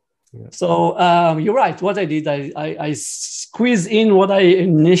 Yeah. So you're right. What I did, I squeezed in what I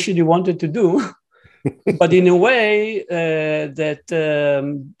initially wanted to do, but in a way that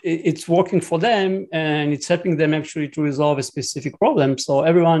it's working for them and it's helping them actually to resolve a specific problem. So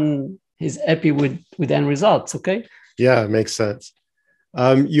everyone is happy with end results. Okay. Yeah, it makes sense.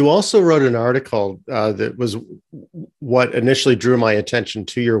 You also wrote an article that was what initially drew my attention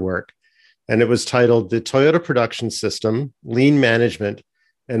to your work, and it was titled "The Toyota Production System: Lean Management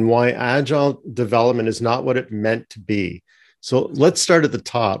and Why Agile Development is Not What It Meant to Be." So let's start at the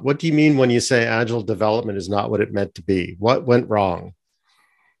top. What do you mean when you say agile development is not what it meant to be? What went wrong?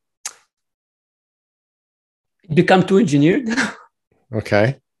 It became too engineered.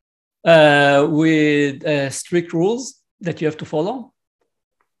 Okay. With strict rules that you have to follow.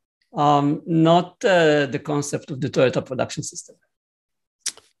 Not the concept of the Toyota production system.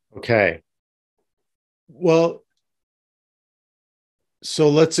 Okay. Well, so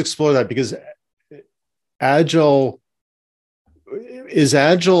let's explore that, because is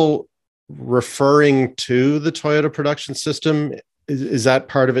Agile referring to the Toyota production system? Is that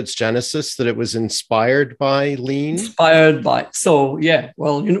part of its genesis, that it was inspired by Lean? Inspired by. So yeah,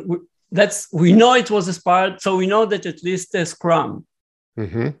 well, we know it was inspired. So we know that at least Scrum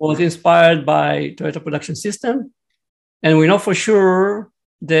was inspired by Toyota production system. And we know for sure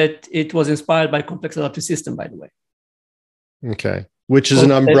that it was inspired by complex adaptive system, by the way. Okay. Which is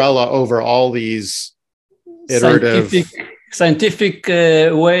an umbrella over all these iterative... Scientific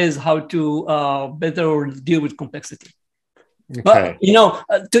ways how to better deal with complexity. Okay.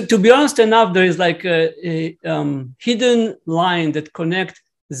 But, to be honest enough, there is like a hidden line that connects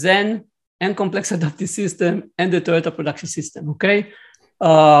Zen and complex adaptive system and the Toyota production system, okay? The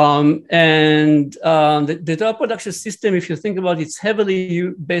Toyota production system, if you think about it, it's heavily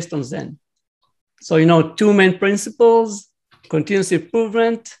based on Zen. So, 2 main principles: continuous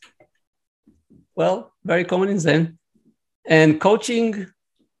improvement, well, very common in Zen, and coaching,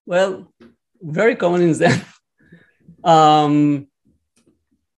 well, very common in Zen.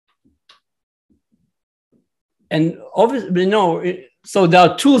 and obviously, so there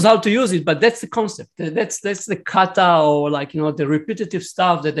are tools how to use it, but that's the concept. That's the kata, or like, the repetitive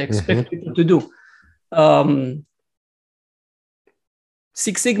stuff that they expect people to do.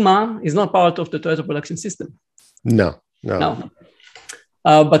 Six Sigma is not part of the Toyota production system. No.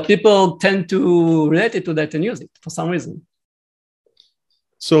 But people tend to relate it to that and use it for some reason.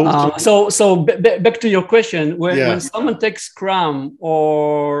 So back to your question, when someone takes Scrum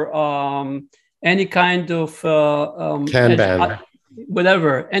or any kind of Kanban,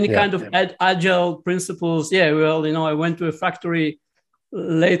 kind of agile principles. Yeah, well, I went to a factory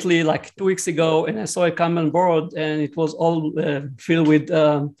lately, like 2 weeks ago, and I saw a Kanban board, and it was all filled with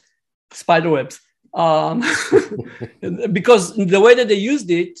spider webs. Because the way that they used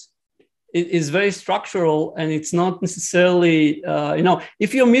it is very structural, and it's not necessarily,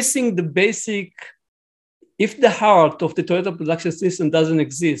 if you're missing the basic, if the heart of the Toyota production system doesn't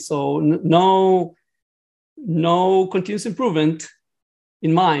exist, so no continuous improvement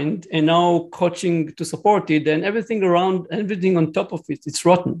in mind and no coaching to support it, then everything on top of it, it's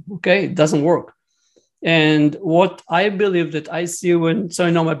rotten, okay? It doesn't work. And what I believe that I see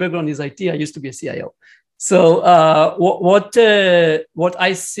my background is IT, I used to be a CIO. So what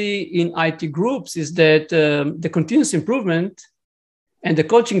I see in IT groups is that the continuous improvement and the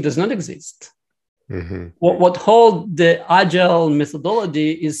coaching does not exist. Mm-hmm. What hold the agile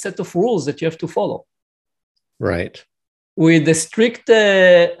methodology is a set of rules that you have to follow. Right. With the strict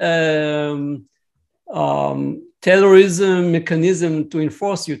Taylorism mechanism to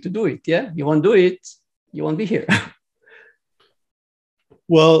enforce you to do it. Yeah, you won't do it, you won't be here.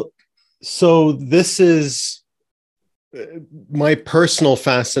 Well, so this is my personal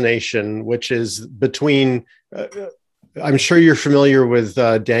fascination, which is between, I'm sure you're familiar with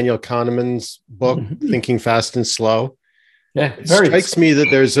Daniel Kahneman's book, Thinking Fast and Slow. Yeah, it strikes me that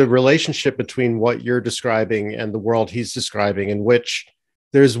there's a relationship between what you're describing and the world he's describing, in which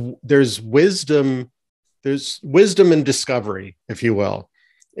there's wisdom and discovery, if you will.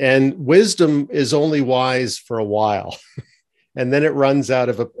 And wisdom is only wise for a while, and then it runs out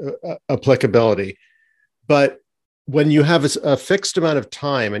of applicability. But when you have a fixed amount of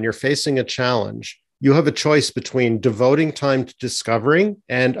time and you're facing a challenge, you have a choice between devoting time to discovering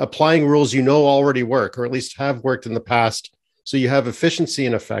and applying rules you know already work, or at least have worked in the past. So you have efficiency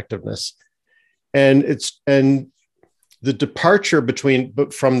and effectiveness. And the departure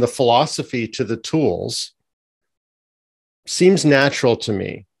from the philosophy to the tools seems natural to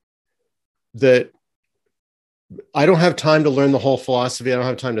me. That I don't have time to learn the whole philosophy. I don't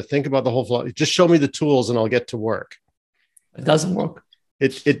have time to think about the whole philosophy. Just show me the tools and I'll get to work. It doesn't work.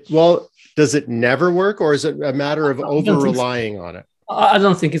 Well, does it never work, or is it a matter of over-relying on it? I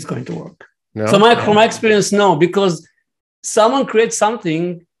don't think it's going to work. No? So from my experience, no, because someone creates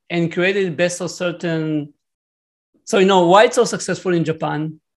something and created it based on certain. So why it's so successful in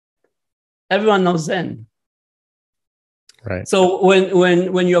Japan? Everyone knows Zen. Right. So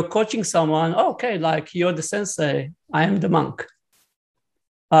when you're coaching someone, okay, like you're the sensei, I am the monk.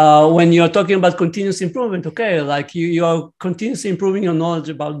 When you're talking about continuous improvement, okay, like you're continuously improving your knowledge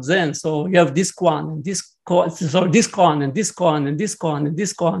about Zen. So you have this koan and this koan and this koan and this koan and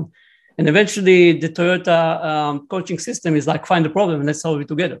this koan. And eventually the Toyota coaching system is like, find the problem and let's solve it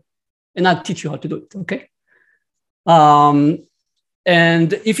together. And I'll teach you how to do it, okay?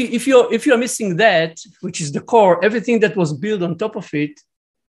 And if you're missing that, which is the core, everything that was built on top of it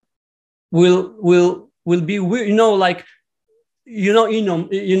will be, like,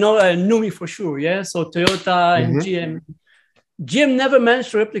 Numi for sure, yeah? So Toyota and GM never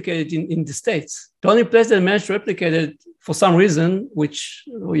managed to replicate it in the States. The only place that managed to replicate it for some reason, which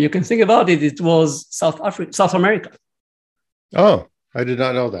you can think about it, it was South America. Oh, I did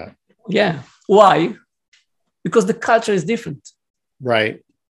not know that. Yeah. Why? Because the culture is different. Right.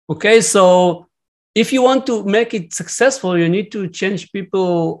 Okay, so if you want to make it successful, you need to change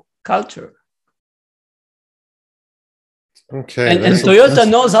people's culture. Okay. And Toyota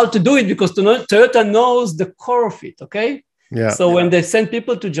knows how to do it because Toyota knows the core of it. Okay. Yeah. So when they send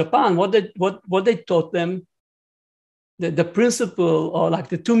people to Japan, what they taught them, the principle, or like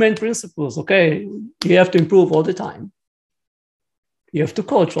the two main principles. Okay, you have to improve all the time. You have to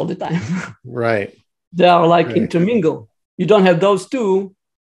coach all the time. Right. They are like intermingle. You don't have those two,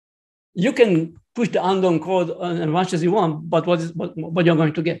 you can push the unknown code as much as you want, but what you're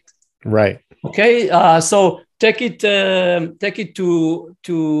going to get? Right. Okay. So take it to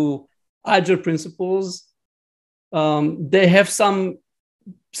agile principles. They have some,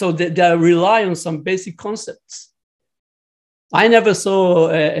 so they rely on some basic concepts. I never saw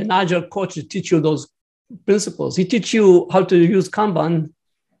an agile coach teach you those principles. He teach you how to use Kanban.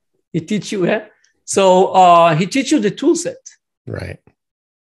 He teach you. So he teaches you the tool set. Right.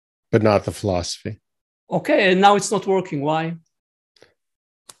 But not the philosophy. Okay, and now it's not working. Why?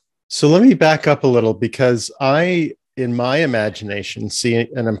 So let me back up a little, because I, in my imagination, see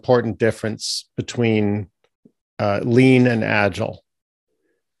an important difference between lean and agile.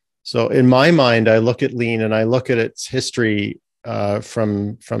 So in my mind, I look at lean and I look at its history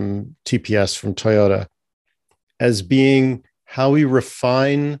from TPS, from Toyota, as being how we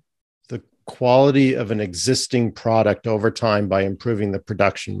refine the quality of an existing product over time by improving the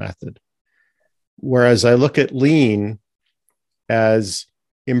production method. Whereas I look at lean as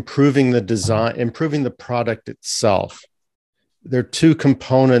improving the design, improving the product itself. They're two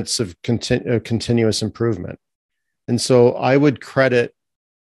components of continuous improvement. And so I would credit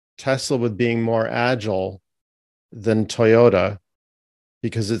Tesla with being more agile than Toyota,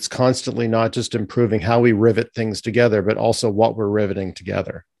 because it's constantly not just improving how we rivet things together, but also what we're riveting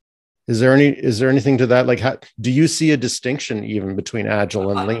together. Is there anything to that? Like, do you see a distinction even between agile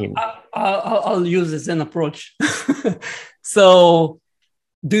and lean? I'll use the Zen approach. So,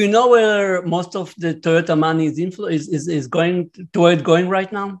 do you know where most of the Toyota money is going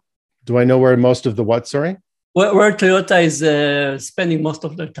right now? Do I know where most of the what? Sorry, where Toyota is spending most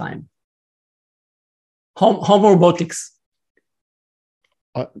of their time? Home robotics.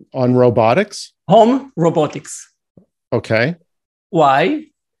 On robotics? Home robotics. Okay. Why?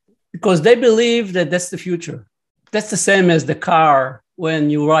 Because they believe that that's the future. That's the same as the car when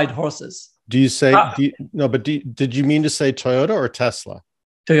you ride horses. Do you say did you mean to say Toyota or Tesla?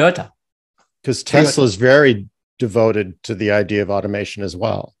 Toyota. Because Tesla is very devoted to the idea of automation as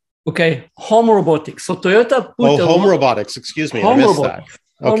well. Okay, home robotics. So Toyota put home robotics. Excuse me, I missed robotics.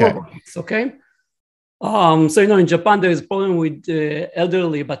 That. Okay. Home robotics. Okay. So in Japan there is a problem with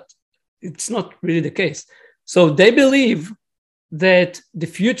elderly, but it's not really the case. So they believe that the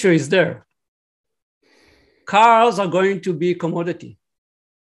future is there. Cars are going to be a commodity.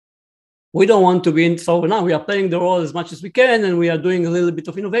 We don't want to be in. So now we are playing the role as much as we can, and we are doing a little bit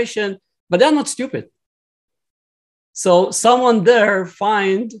of innovation, but they're not stupid. So someone there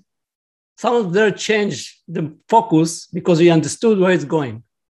changed the focus because he understood where it's going.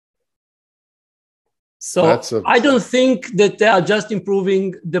 So I don't think that they are just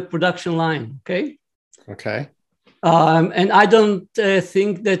improving the production line. Okay. Okay. And I don't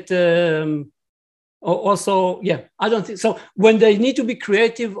think that. I don't think so. When they need to be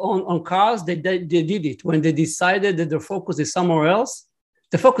creative on cars, they did it. When they decided that their focus is somewhere else,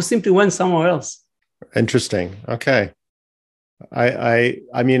 the focus simply went somewhere else. Interesting. Okay.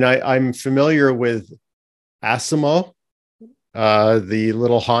 I'm familiar with Asimo, the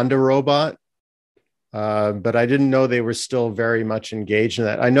little Honda robot, but I didn't know they were still very much engaged in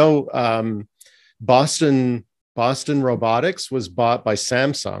that. I know Boston Robotics was bought by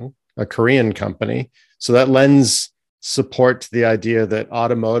Samsung, a Korean company. So that lends support to the idea that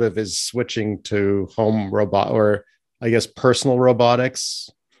automotive is switching to home robot, or I guess personal robotics.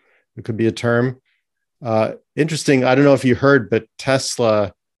 It could be a term. Interesting. I don't know if you heard, but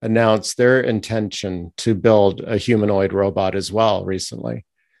Tesla announced their intention to build a humanoid robot as well recently.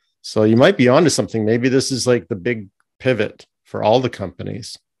 So you might be onto something. Maybe this is like the big pivot for all the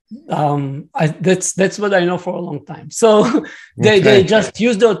companies. That's what I know for a long time. So they just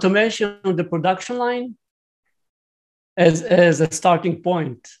use the automation of the production line as a starting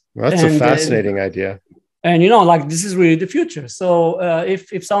point. Well, that's a fascinating idea. And this is really the future. So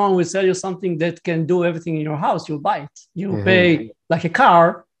if someone will sell you something that can do everything in your house, you'll buy it. You'll pay like a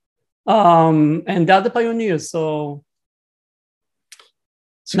car, and they're the pioneers. So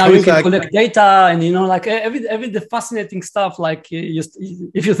now you can collect data, and every the fascinating stuff. Like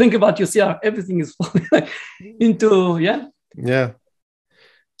if you think about, you see how everything is falling into yeah.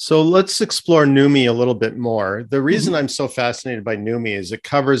 So let's explore NUMMI a little bit more. The reason I'm so fascinated by NUMMI is it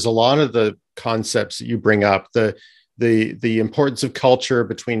covers a lot of the concepts that you bring up. The importance of culture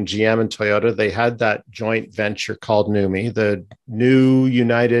between GM and Toyota. They had that joint venture called NUMMI, the New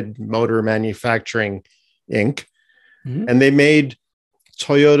United Motor Manufacturing Inc. And they made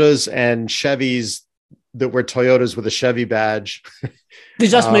Toyotas and Chevys that were Toyotas with a Chevy badge. They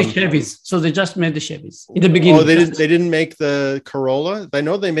just made Chevys. So they just made the Chevys in the beginning. Oh, they didn't make the Corolla? I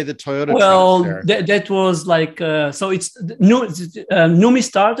know they made the Toyota. Well, that was like, so it's NUMMI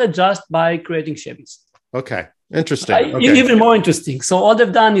started just by creating Chevys. Okay. Interesting. Okay. Even more interesting. So all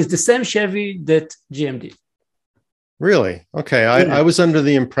they've done is the same Chevy that GM did. Really? Okay. I was under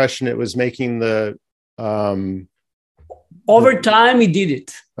the impression it was making the... Over time, he did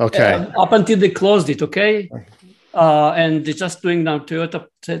it. Okay. Up until they closed it, okay? And they're just doing now.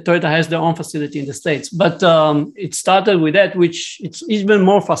 Toyota has their own facility in the States. But it started with that, which it's even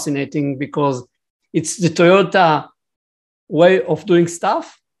more fascinating because it's the Toyota way of doing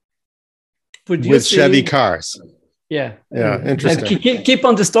stuff. With Chevy cars. Yeah. Yeah, interesting. Keep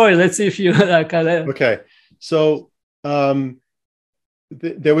on the story. Let's see if you Okay. So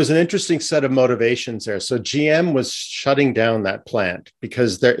there was an interesting set of motivations there. So GM was shutting down that plant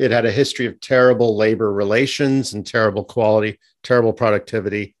because it had a history of terrible labor relations and terrible quality, terrible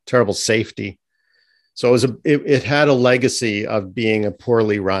productivity, terrible safety. So it had a legacy of being a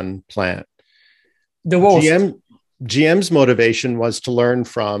poorly run plant. The worst. GM's motivation was to learn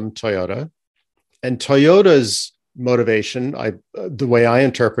from Toyota, and Toyota's motivation, the way I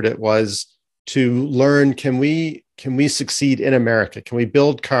interpret it, was to learn, can we succeed in America? Can we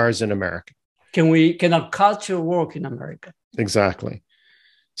build cars in America? Can our culture work in America? Exactly.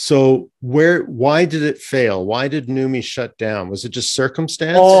 So why did it fail? Why did NUMMI shut down? Was it just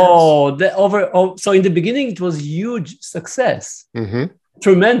circumstance? So in the beginning, it was huge success. Mm-hmm.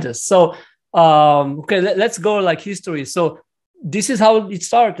 Tremendous. So, let's go like history. So this is how it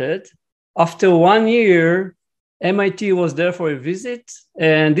started. After 1 year, MIT was there for a visit,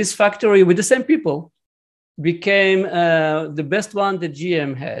 and this factory with the same people became the best one that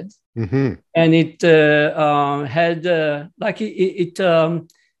GM had. Mm-hmm. And it had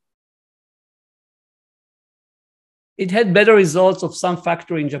it had better results of some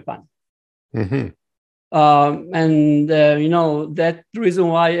factory in Japan. Mm-hmm. That reason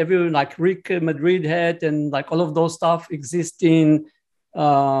why everyone like Rick Madrid had and like all of those stuff exist in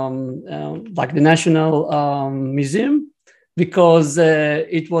like the National Museum, because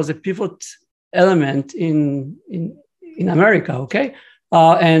it was a pivot element in America, okay?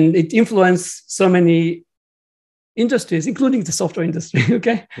 And it influenced so many industries, including the software industry,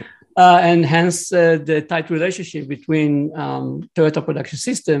 okay? And hence the tight relationship between Toyota Production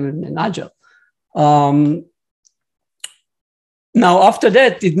System and Agile. Now, after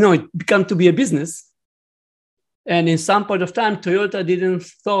that, it became to be a business. And in some point of time, Toyota didn't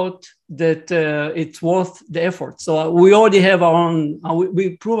thought that it's worth the effort. So we already have our own,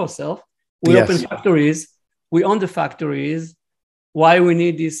 we prove ourselves. We open factories, we own the factories. Why we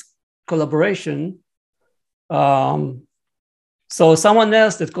need this collaboration? So someone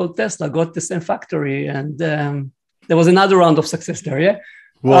else that called Tesla got the same factory, and there was another round of success there, yeah?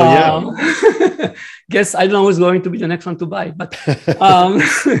 Well, yeah. Guess I don't know who's going to be the next one to buy, but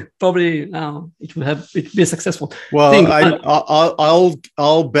probably it will be successful. Well,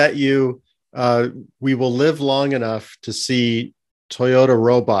 I'll bet you we will live long enough to see Toyota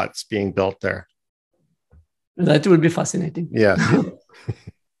robots being built there. That will be fascinating. Yeah.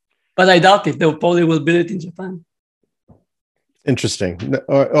 But I doubt it. They probably will build it in Japan. Interesting.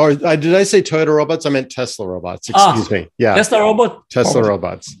 Or did I say Toyota robots? I meant Tesla robots. Excuse me. Yeah. Tesla robot. Tesla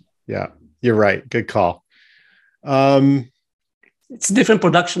robots. Yeah. You're right. Good call. It's a different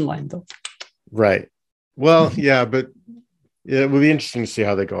production line, though. Right. Well, yeah, but it would be interesting to see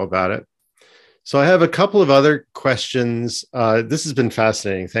how they go about it. So I have a couple of other questions. This has been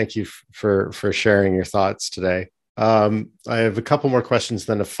fascinating. Thank you for sharing your thoughts today. I have a couple more questions,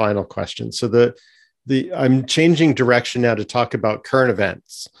 then a final question. So I'm changing direction now to talk about current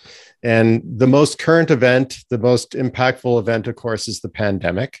events. And the most current event, the most impactful event, of course, is the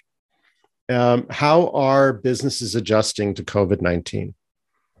pandemic. How are businesses adjusting to COVID-19?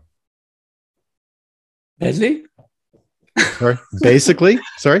 Badly. Sorry, basically.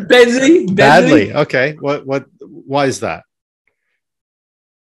 Sorry, badly. Okay, why is that?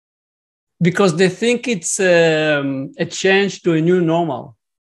 Because they think it's a change to a new normal,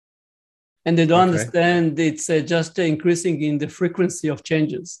 and they don't understand it's just increasing in the frequency of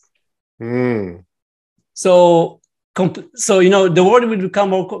changes. So the world will become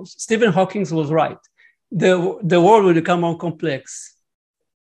more. Stephen Hawking was right. The world will become more complex,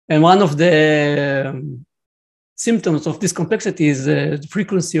 and one of the symptoms of this complexity is the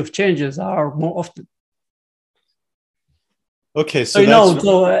frequency of changes are more often. Okay, so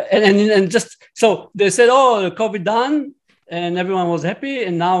they said, "Oh, COVID done," and everyone was happy,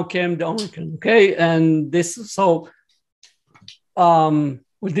 and now came the Omicron. Okay, and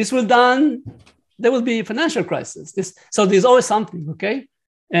with this will done, there will be a financial crisis. So there's always something. Okay,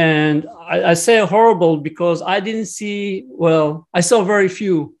 and I say horrible because I didn't see. Well, I saw very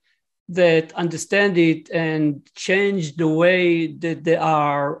few that understand it and change the way that they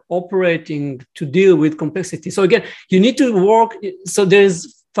are operating to deal with complexity. So again, you need to work. So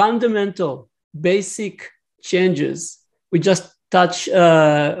there's fundamental, basic changes. We just touch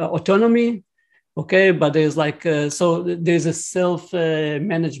autonomy, okay? But there's there's a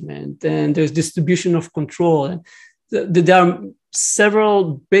self-management and there's distribution of control. And there are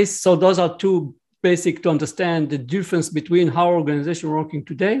several basic. So those are two basic to understand the difference between how organizations are working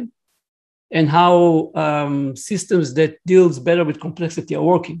today and how systems that deals better with complexity are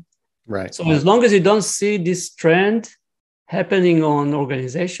working. Right. So as long as you don't see this trend happening on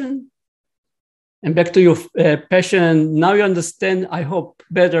organization, and back to your passion, now you understand, I hope,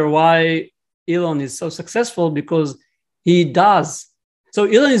 better why Elon is so successful, because he does. So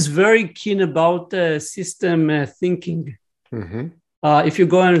Elon is very keen about system thinking. Mm-hmm. If you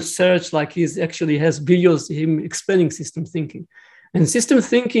go and search, like he actually has videos, him explaining system thinking. And system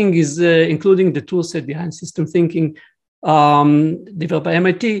thinking is including the tool set behind system thinking, developed by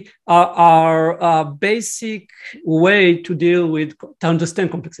MIT, are a basic way to deal with, to understand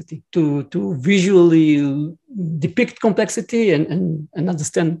complexity, to visually depict complexity and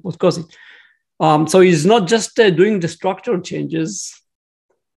understand what causes it. So he's not just doing the structural changes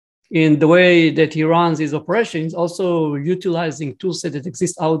in the way that he runs his operations, also utilizing tools that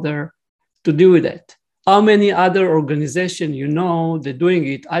exist out there to deal with that. How many other organizations they're doing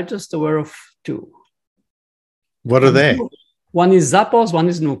it? I'm just aware of two. What are they? One is Zappos, one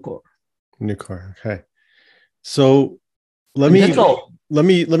is Nucor. Nucor, okay. So let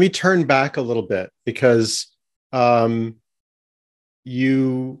me turn back a little bit, because I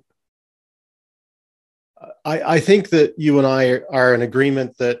think that you and I are in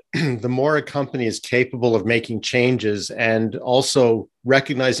agreement that the more a company is capable of making changes and also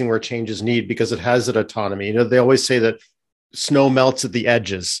recognizing where changes need, because it has that autonomy. They always say that snow melts at the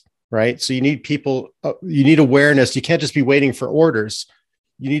edges, right? So you need people, you need awareness. You can't just be waiting for orders.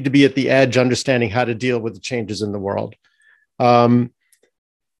 You need to be at the edge, understanding how to deal with the changes in the world. The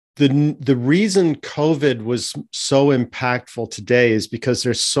reason COVID was so impactful today is because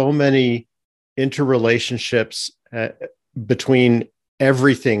there's so many interrelationships between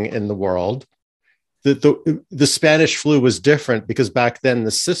everything in the world. The Spanish flu was different because back then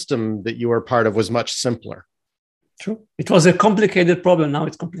the system that you were part of was much simpler. True. It was a complicated problem. Now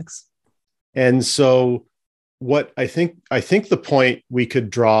it's complex. And so what I think the point we could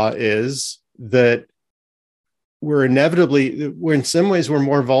draw is that we're in some ways, we're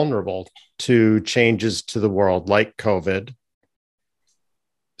more vulnerable to changes to the world like COVID.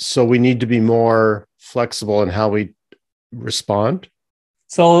 So we need to be more flexible in how we respond.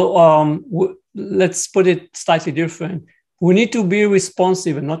 So let's put it slightly different. We need to be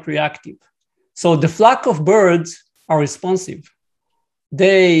responsive and not reactive. So the flock of birds are responsive.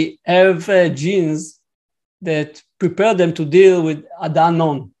 They have genes that prepare them to deal with the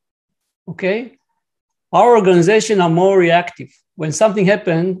unknown. Okay? Our organization are more reactive. When something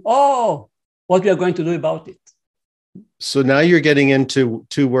happens, what we are going to do about it. So now you're getting into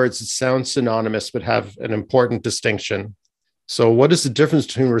two words that sound synonymous, but have an important distinction. So what is the difference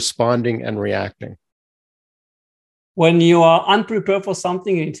between responding and reacting? When you are unprepared for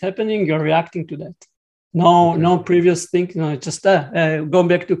something and it's happening, you're reacting to that. No previous thinking. Just going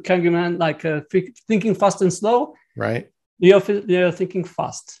back to Kahneman, like thinking fast and slow. Right. You're thinking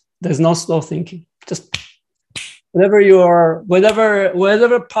fast. There's no slow thinking. Just whatever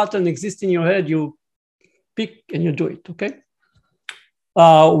pattern exists in your head, you pick and you do it. Okay.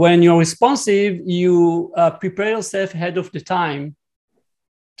 When you're responsive, you prepare yourself ahead of the time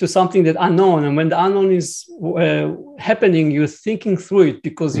to something that unknown. And when the unknown is happening, you're thinking through it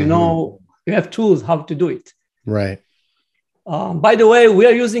because you have tools how to do it. Right. By the way, we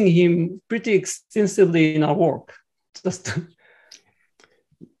are using him pretty extensively in our work. Just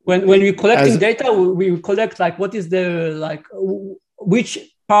when we're collecting data, we collect what is which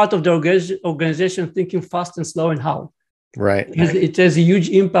part of the organization thinking fast and slow and how. Right. It has a huge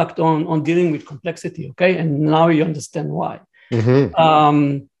impact on dealing with complexity. Okay. And now you understand why.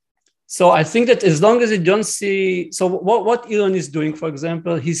 Mm-hmm. So I think that as long as you don't see, so what Elon is doing, for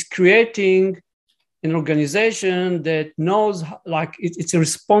example, he's creating an organization that knows it's a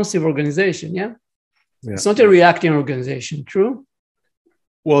responsive organization. Yeah. It's not a reacting organization. True.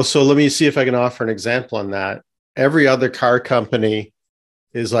 Well, so let me see if I can offer an example on that. Every other car company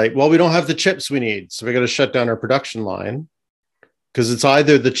is like, well, we don't have the chips we need, so we got to shut down our production line because it's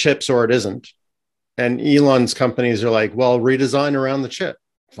either the chips or it isn't. And Elon's companies are like, well, redesign around the chip,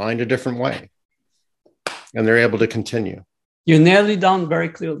 find a different way. And they're able to continue. You nailed it down very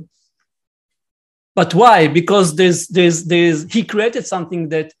clearly. But why? Because he created something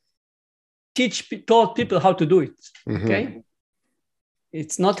that taught people how to do it. Mm-hmm. Okay.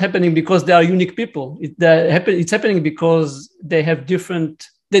 It's not happening because they are unique people. It's happening because they have different,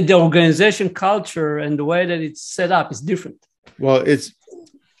 the organization culture and the way that it's set up is different. Well,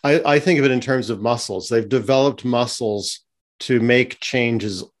 I think of it in terms of muscles. They've developed muscles to make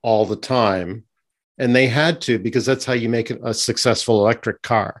changes all the time. And they had to, because that's how you make a successful electric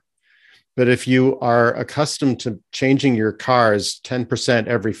car. But if you are accustomed to changing your cars 10%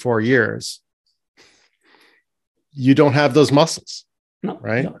 every 4 years, you don't have those muscles, No,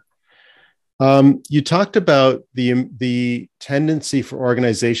 right? no. You talked about the tendency for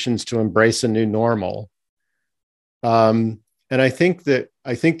organizations to embrace a new normal. And I think the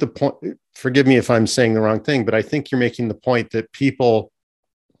point, forgive me if I'm saying the wrong thing, but I think you're making the point that people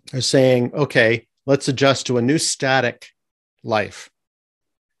are saying, okay, let's adjust to a new static life.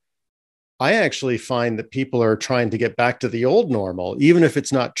 I actually find that people are trying to get back to the old normal, even if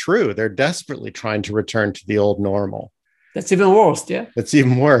it's not true. They're desperately trying to return to the old normal. That's even worse, yeah? It's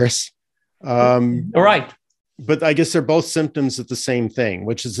even worse. All right. But I guess they're both symptoms of the same thing,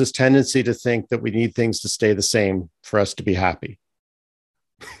 which is this tendency to think that we need things to stay the same for us to be happy.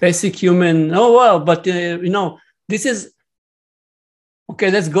 Basic human, oh, well, but, this is,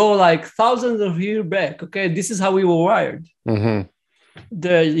 okay, let's go like thousands of years back. Okay, this is how we were wired. Mm-hmm.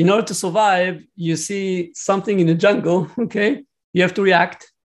 In order to survive, you see something in the jungle, okay, you have to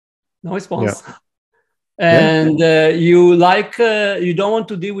react, no response. Yeah. And you don't want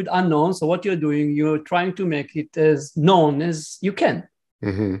to deal with unknown. So what you're doing, you're trying to make it as known as you can.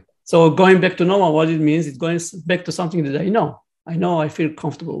 Mm-hmm. So going back to normal, what it means, it's going back to something that I know, I feel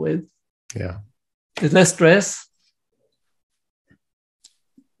comfortable with. Yeah. There's less stress.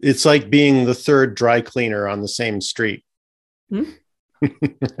 It's like being the third dry cleaner on the same street.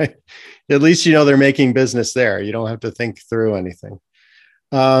 Right? At least they're making business there. You don't have to think through anything.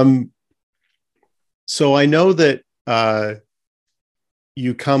 So I know that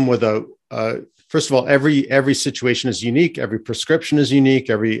you come with first of all, every situation is unique. Every prescription is unique.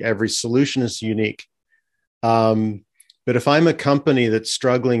 Every solution is unique. But if I'm a company that's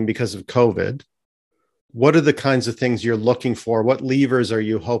struggling because of COVID, what are the kinds of things you're looking for? What levers are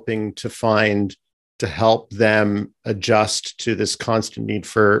you hoping to find to help them adjust to this constant need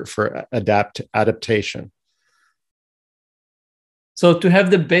for adaptation? So to have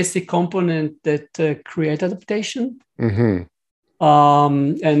the basic component that create adaptation, mm-hmm.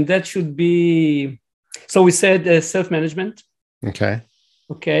 And that should be, so we said self-management. Okay.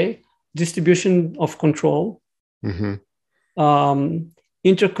 Distribution of control. Mm-hmm.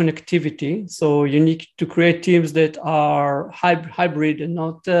 Interconnectivity. So you need to create teams that are hybrid and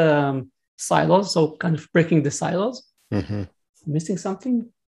not silos. So kind of breaking the silos. Mm-hmm. Missing something?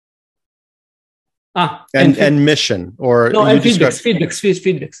 And mission, or no, and feedbacks.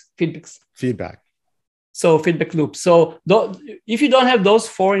 So feedback loop. So if you don't have those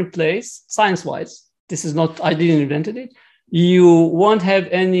four in place, science-wise, I didn't invent it. You won't have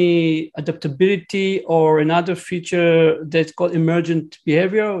any adaptability or another feature that's called emergent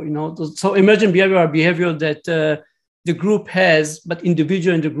behavior. So emergent behavior are behavior that the group has, but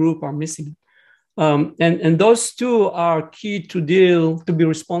individual in the group are missing. And those two are key to be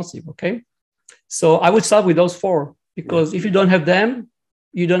responsive. Okay. So I would start with those four, because if you don't have them,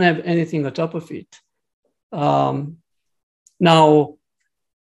 you don't have anything on top of it. Now,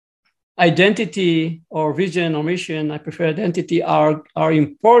 identity or vision or mission, I prefer identity, are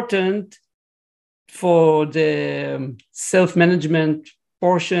important for the self-management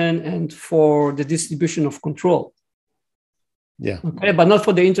portion and for the distribution of control. Yeah. Okay, but not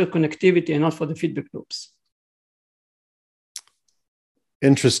for the interconnectivity and not for the feedback loops.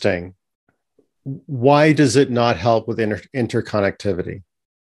 Interesting. Why does it not help with interconnectivity?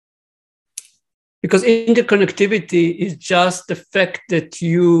 Because interconnectivity is just the fact that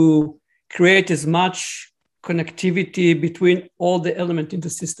you create as much connectivity between all the elements in the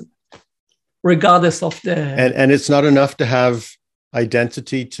system, regardless of the... And it's not enough to have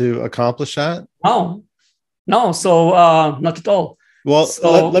identity to accomplish that? No. So not at all. Well,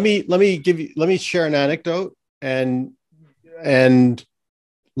 so, let me share an anecdote and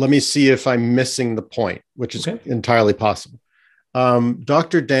let me see if I'm missing the point, which is entirely possible.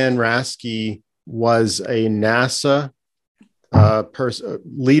 Dr. Dan Rasky was a NASA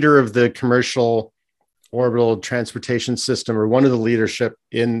leader of the commercial orbital transportation system, or one of the leadership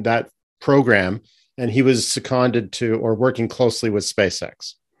in that program. And he was seconded to or working closely with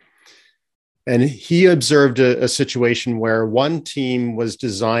SpaceX. And he observed a situation where one team was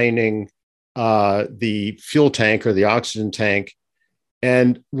designing the fuel tank or the oxygen tank,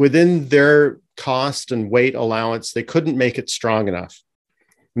 and within their cost and weight allowance, they couldn't make it strong enough.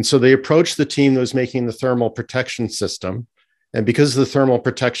 And so they approached the team that was making the thermal protection system. And because the thermal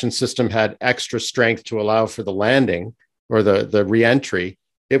protection system had extra strength to allow for the landing or the reentry,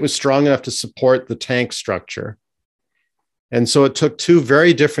 it was strong enough to support the tank structure. And so it took two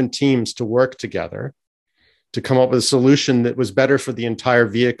very different teams to work together to come up with a solution that was better for the entire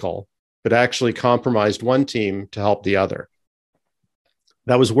vehicle, but actually compromised one team to help the other.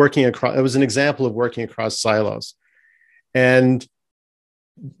 That was working across, it was an example of working across silos. And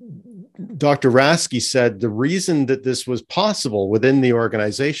Dr. Rasky said the reason that this was possible within the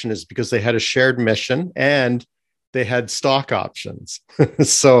organization is because they had a shared mission and they had stock options.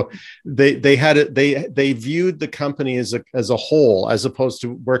 So they had it. They viewed the company as a whole, as opposed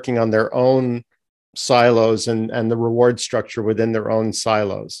to working on their own silos and the reward structure within their own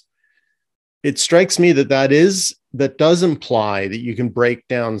silos. It strikes me that does imply that you can break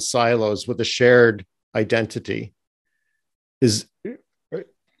down silos with a shared identity.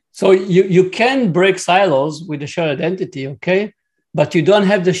 So you can break silos with the shared identity, okay? But you don't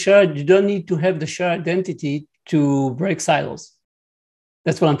need to have the shared identity to break silos.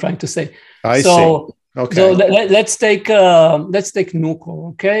 That's what I'm trying to say. I see. Okay. So let's take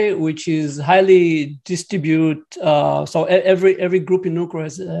Nucor, okay, which is highly distributed. So every group in Nucor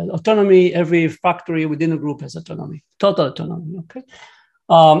has autonomy. Every factory within a group has autonomy, total autonomy, okay.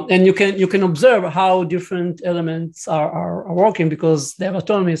 And you can observe how different elements are working because they have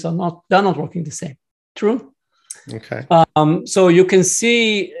autonomy, so they're not working the same. True. Okay. So you can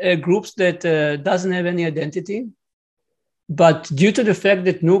see groups that doesn't have any identity. But due to the fact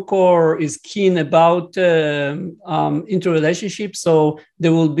that Nucor is keen about interrelationships, so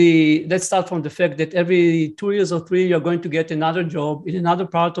there will be, let's start from the fact that every 2 years or 3, you're going to get another job in another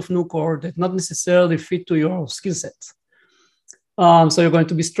part of Nucor that not necessarily fit to your skill sets. So you're going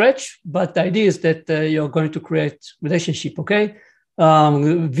to be stretched, but the idea is that you're going to create relationship, okay?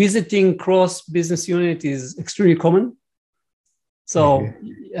 Visiting cross business unit is extremely common. So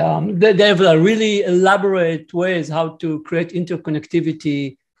they have really elaborate ways how to create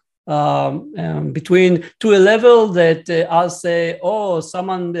interconnectivity between, to a level that I'll say, oh,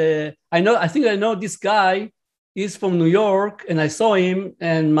 someone, I think I know this guy. He's from New York, and I saw him,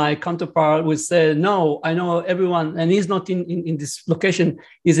 and my counterpart would say, no, I know everyone, and he's not in this location,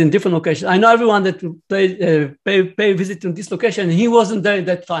 he's in different location. I know everyone that pay visit to this location, and he wasn't there at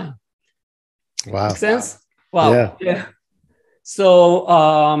that time. Wow. Make sense? Wow. Yeah. So,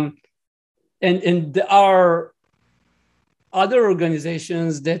 and there are other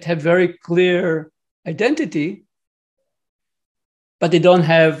organizations that have very clear identity, but they don't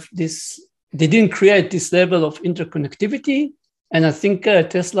have this, they didn't create this level of interconnectivity. And I think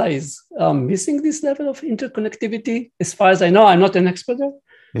Tesla is missing this level of interconnectivity. As far as I know, I'm not an expert there.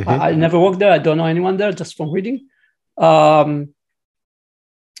 Mm-hmm. I never worked there. I don't know anyone there, just from reading. But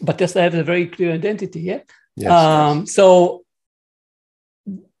Tesla has a very clear identity, yeah? Yes. So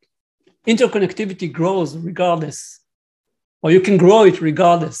interconnectivity grows regardless, or you can grow it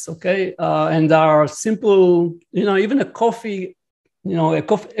regardless, okay? And there are simple, even a coffee, a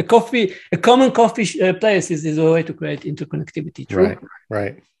common coffee place is a way to create interconnectivity. True?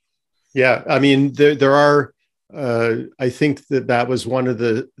 Right. Yeah, I mean, there are, I think that was one of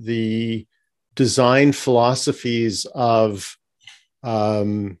the design philosophies of,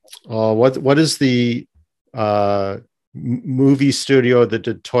 what is the movie studio that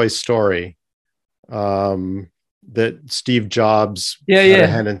did Toy Story, that Steve Jobs had a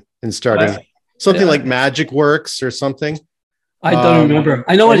hand in starting, something like Magic Works or something. I don't remember.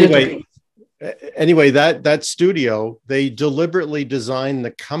 I know what you're talking. Anyway, that studio, they deliberately designed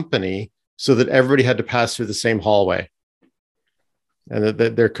the company so that everybody had to pass through the same hallway. And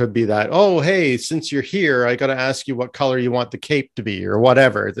that there could be that, oh, hey, since you're here, I got to ask you what color you want the cape to be or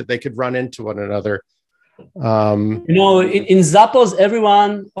whatever, that they could run into one another. In Zappos,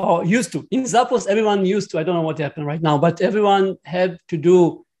 everyone used to. In Zappos, everyone used to. I don't know what happened right now, but everyone had to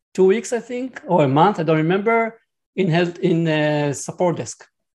do 2 weeks, I think, or a month. I don't remember. In support desk.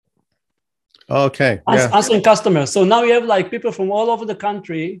 Okay. Answering customers. So now you have like people from all over the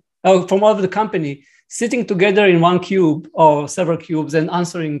country, from all over the company, sitting together in one cube or several cubes and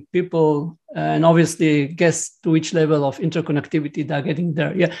answering people, and obviously guess to which level of interconnectivity they're getting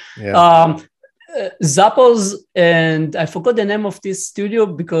there. Yeah. Zappos, and I forgot the name of this studio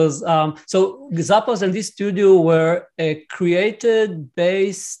because so Zappos and this studio were created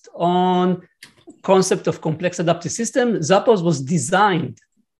based on concept of complex adaptive system. Zappos was designed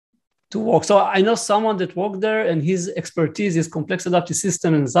to work. So I know someone that worked there, and his expertise is complex adaptive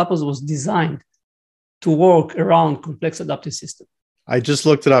system, and Zappos was designed to work around complex adaptive system. I just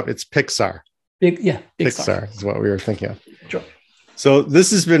looked it up. It's Pixar. Pixar is what we were thinking of. Sure. So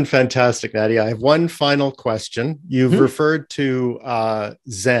this has been fantastic, Nadia. I have one final question. You've referred to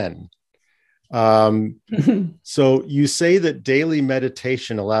Zen. So you say that daily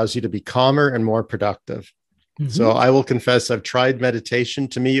meditation allows you to be calmer and more productive. So I will confess, I've tried meditation.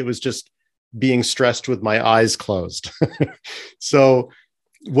 To me, it was just being stressed with my eyes closed. So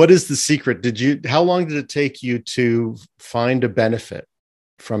what is the secret? How long did it take you to find a benefit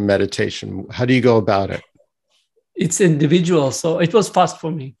from meditation? How do you go about it? it's individual. So it was fast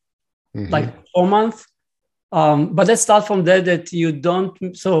for me, like 4 months. But let's start from that you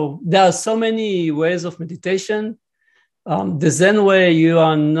don't. So there are so many ways of meditation. The Zen way,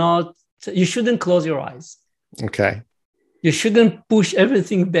 you shouldn't close your eyes. Okay. You shouldn't push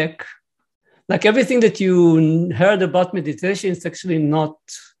everything back. Like everything that you heard about meditation is actually not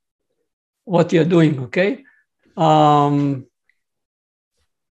what you're doing, okay? I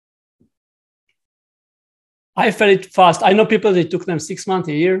felt it fast. I know people that took them 6 months,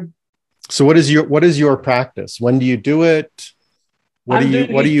 a year. So what is your practice? When do you do it? What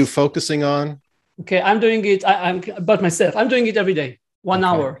are you focusing on? Okay, I'm doing it. I'm about myself. I'm doing it every day, 1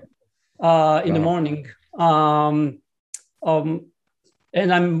 hour in the morning.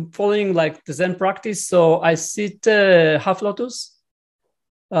 And I'm following like the Zen practice. So I sit half lotus,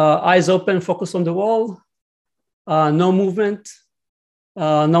 eyes open, focus on the wall, no movement.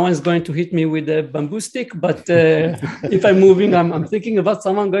 No one's going to hit me with a bamboo stick, but if I'm moving, I'm thinking about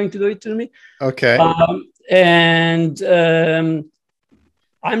someone going to do it to me. Okay.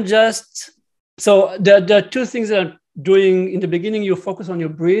 I'm just, so there are two things that I'm doing. In the beginning, you focus on your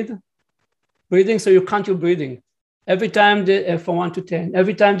breathing, so you count your breathing. Every time from 1 to 10,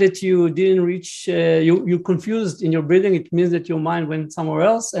 every time that you didn't reach, you're confused in your breathing, it means that your mind went somewhere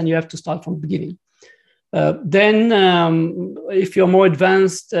else and you have to start from the beginning. Then if you're more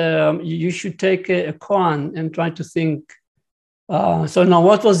advanced, you should take a koan and try to think. So now,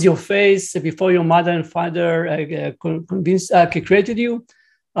 what was your face before your mother and father created you?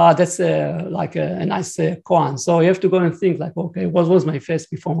 That's like a nice koan. So you have to go and think like, okay, what was my face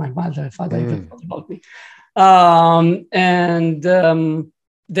before my mother and father even thought about me?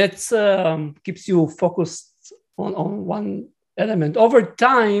 That keeps you focused on one element. Over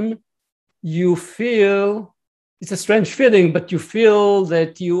time, you feel, it's a strange feeling, but you feel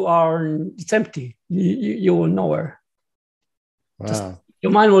that it's empty. You are nowhere. Wow. Just,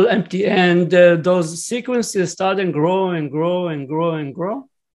 your mind will empty. And those sequences start and grow and grow and grow and grow.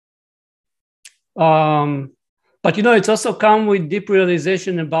 But it's also come with deep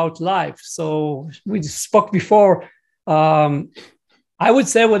realization about life. So we spoke before. I would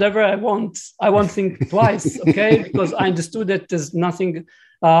say whatever I want. I won't think twice, okay? Because I understood that there's nothing.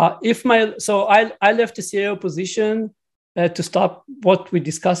 I left the CEO position to stop what we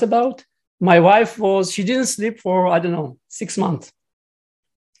discussed about. My wife she didn't sleep for, 6 months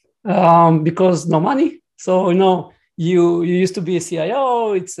because no money. So, you used to be a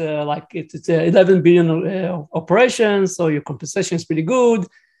CIO. It's it's 11 billion operations. So your compensation is pretty good.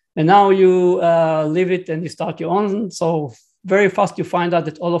 And now you leave it and you start your own. So very fast you find out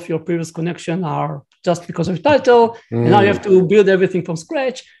that all of your previous connections are just because of title. And now you have to build everything from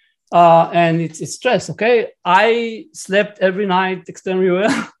scratch. And it's stress, okay? I slept every night extremely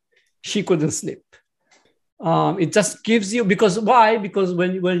well. She couldn't sleep. It just gives you, because why? Because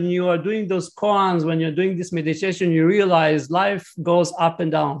when you are doing those koans, when you're doing this meditation, you realize life goes up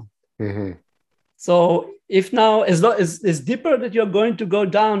and down. Mm-hmm. So if now, as long as it's deeper that you're going to go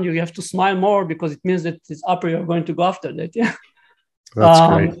down, you have to smile more because it means that it's upper you're going to go after that. Yeah.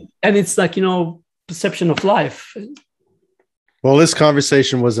 That's great. And it's like, perception of life. Well, this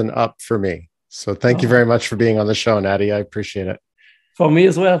conversation was an up for me. So thank you very much for being on the show, Nati. I appreciate it. For me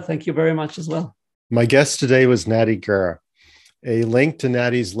as well. Thank you very much as well. My guest today was Nati Gur. A link to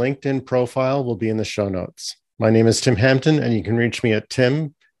Nati's LinkedIn profile will be in the show notes. My name is Tim Hampton, and you can reach me at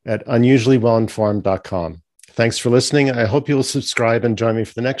tim@unusuallywellinformed.com. Thanks for listening. I hope you will subscribe and join me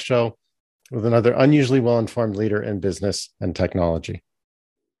for the next show with another unusually well-informed leader in business and technology.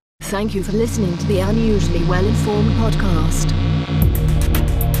 Thank you for listening to the Unusually Well-Informed podcast.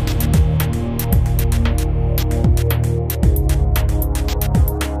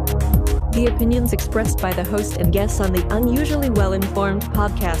 The opinions expressed by the host and guests on the Unusually Well-Informed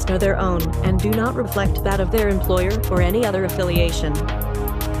podcast are their own and do not reflect that of their employer or any other affiliation.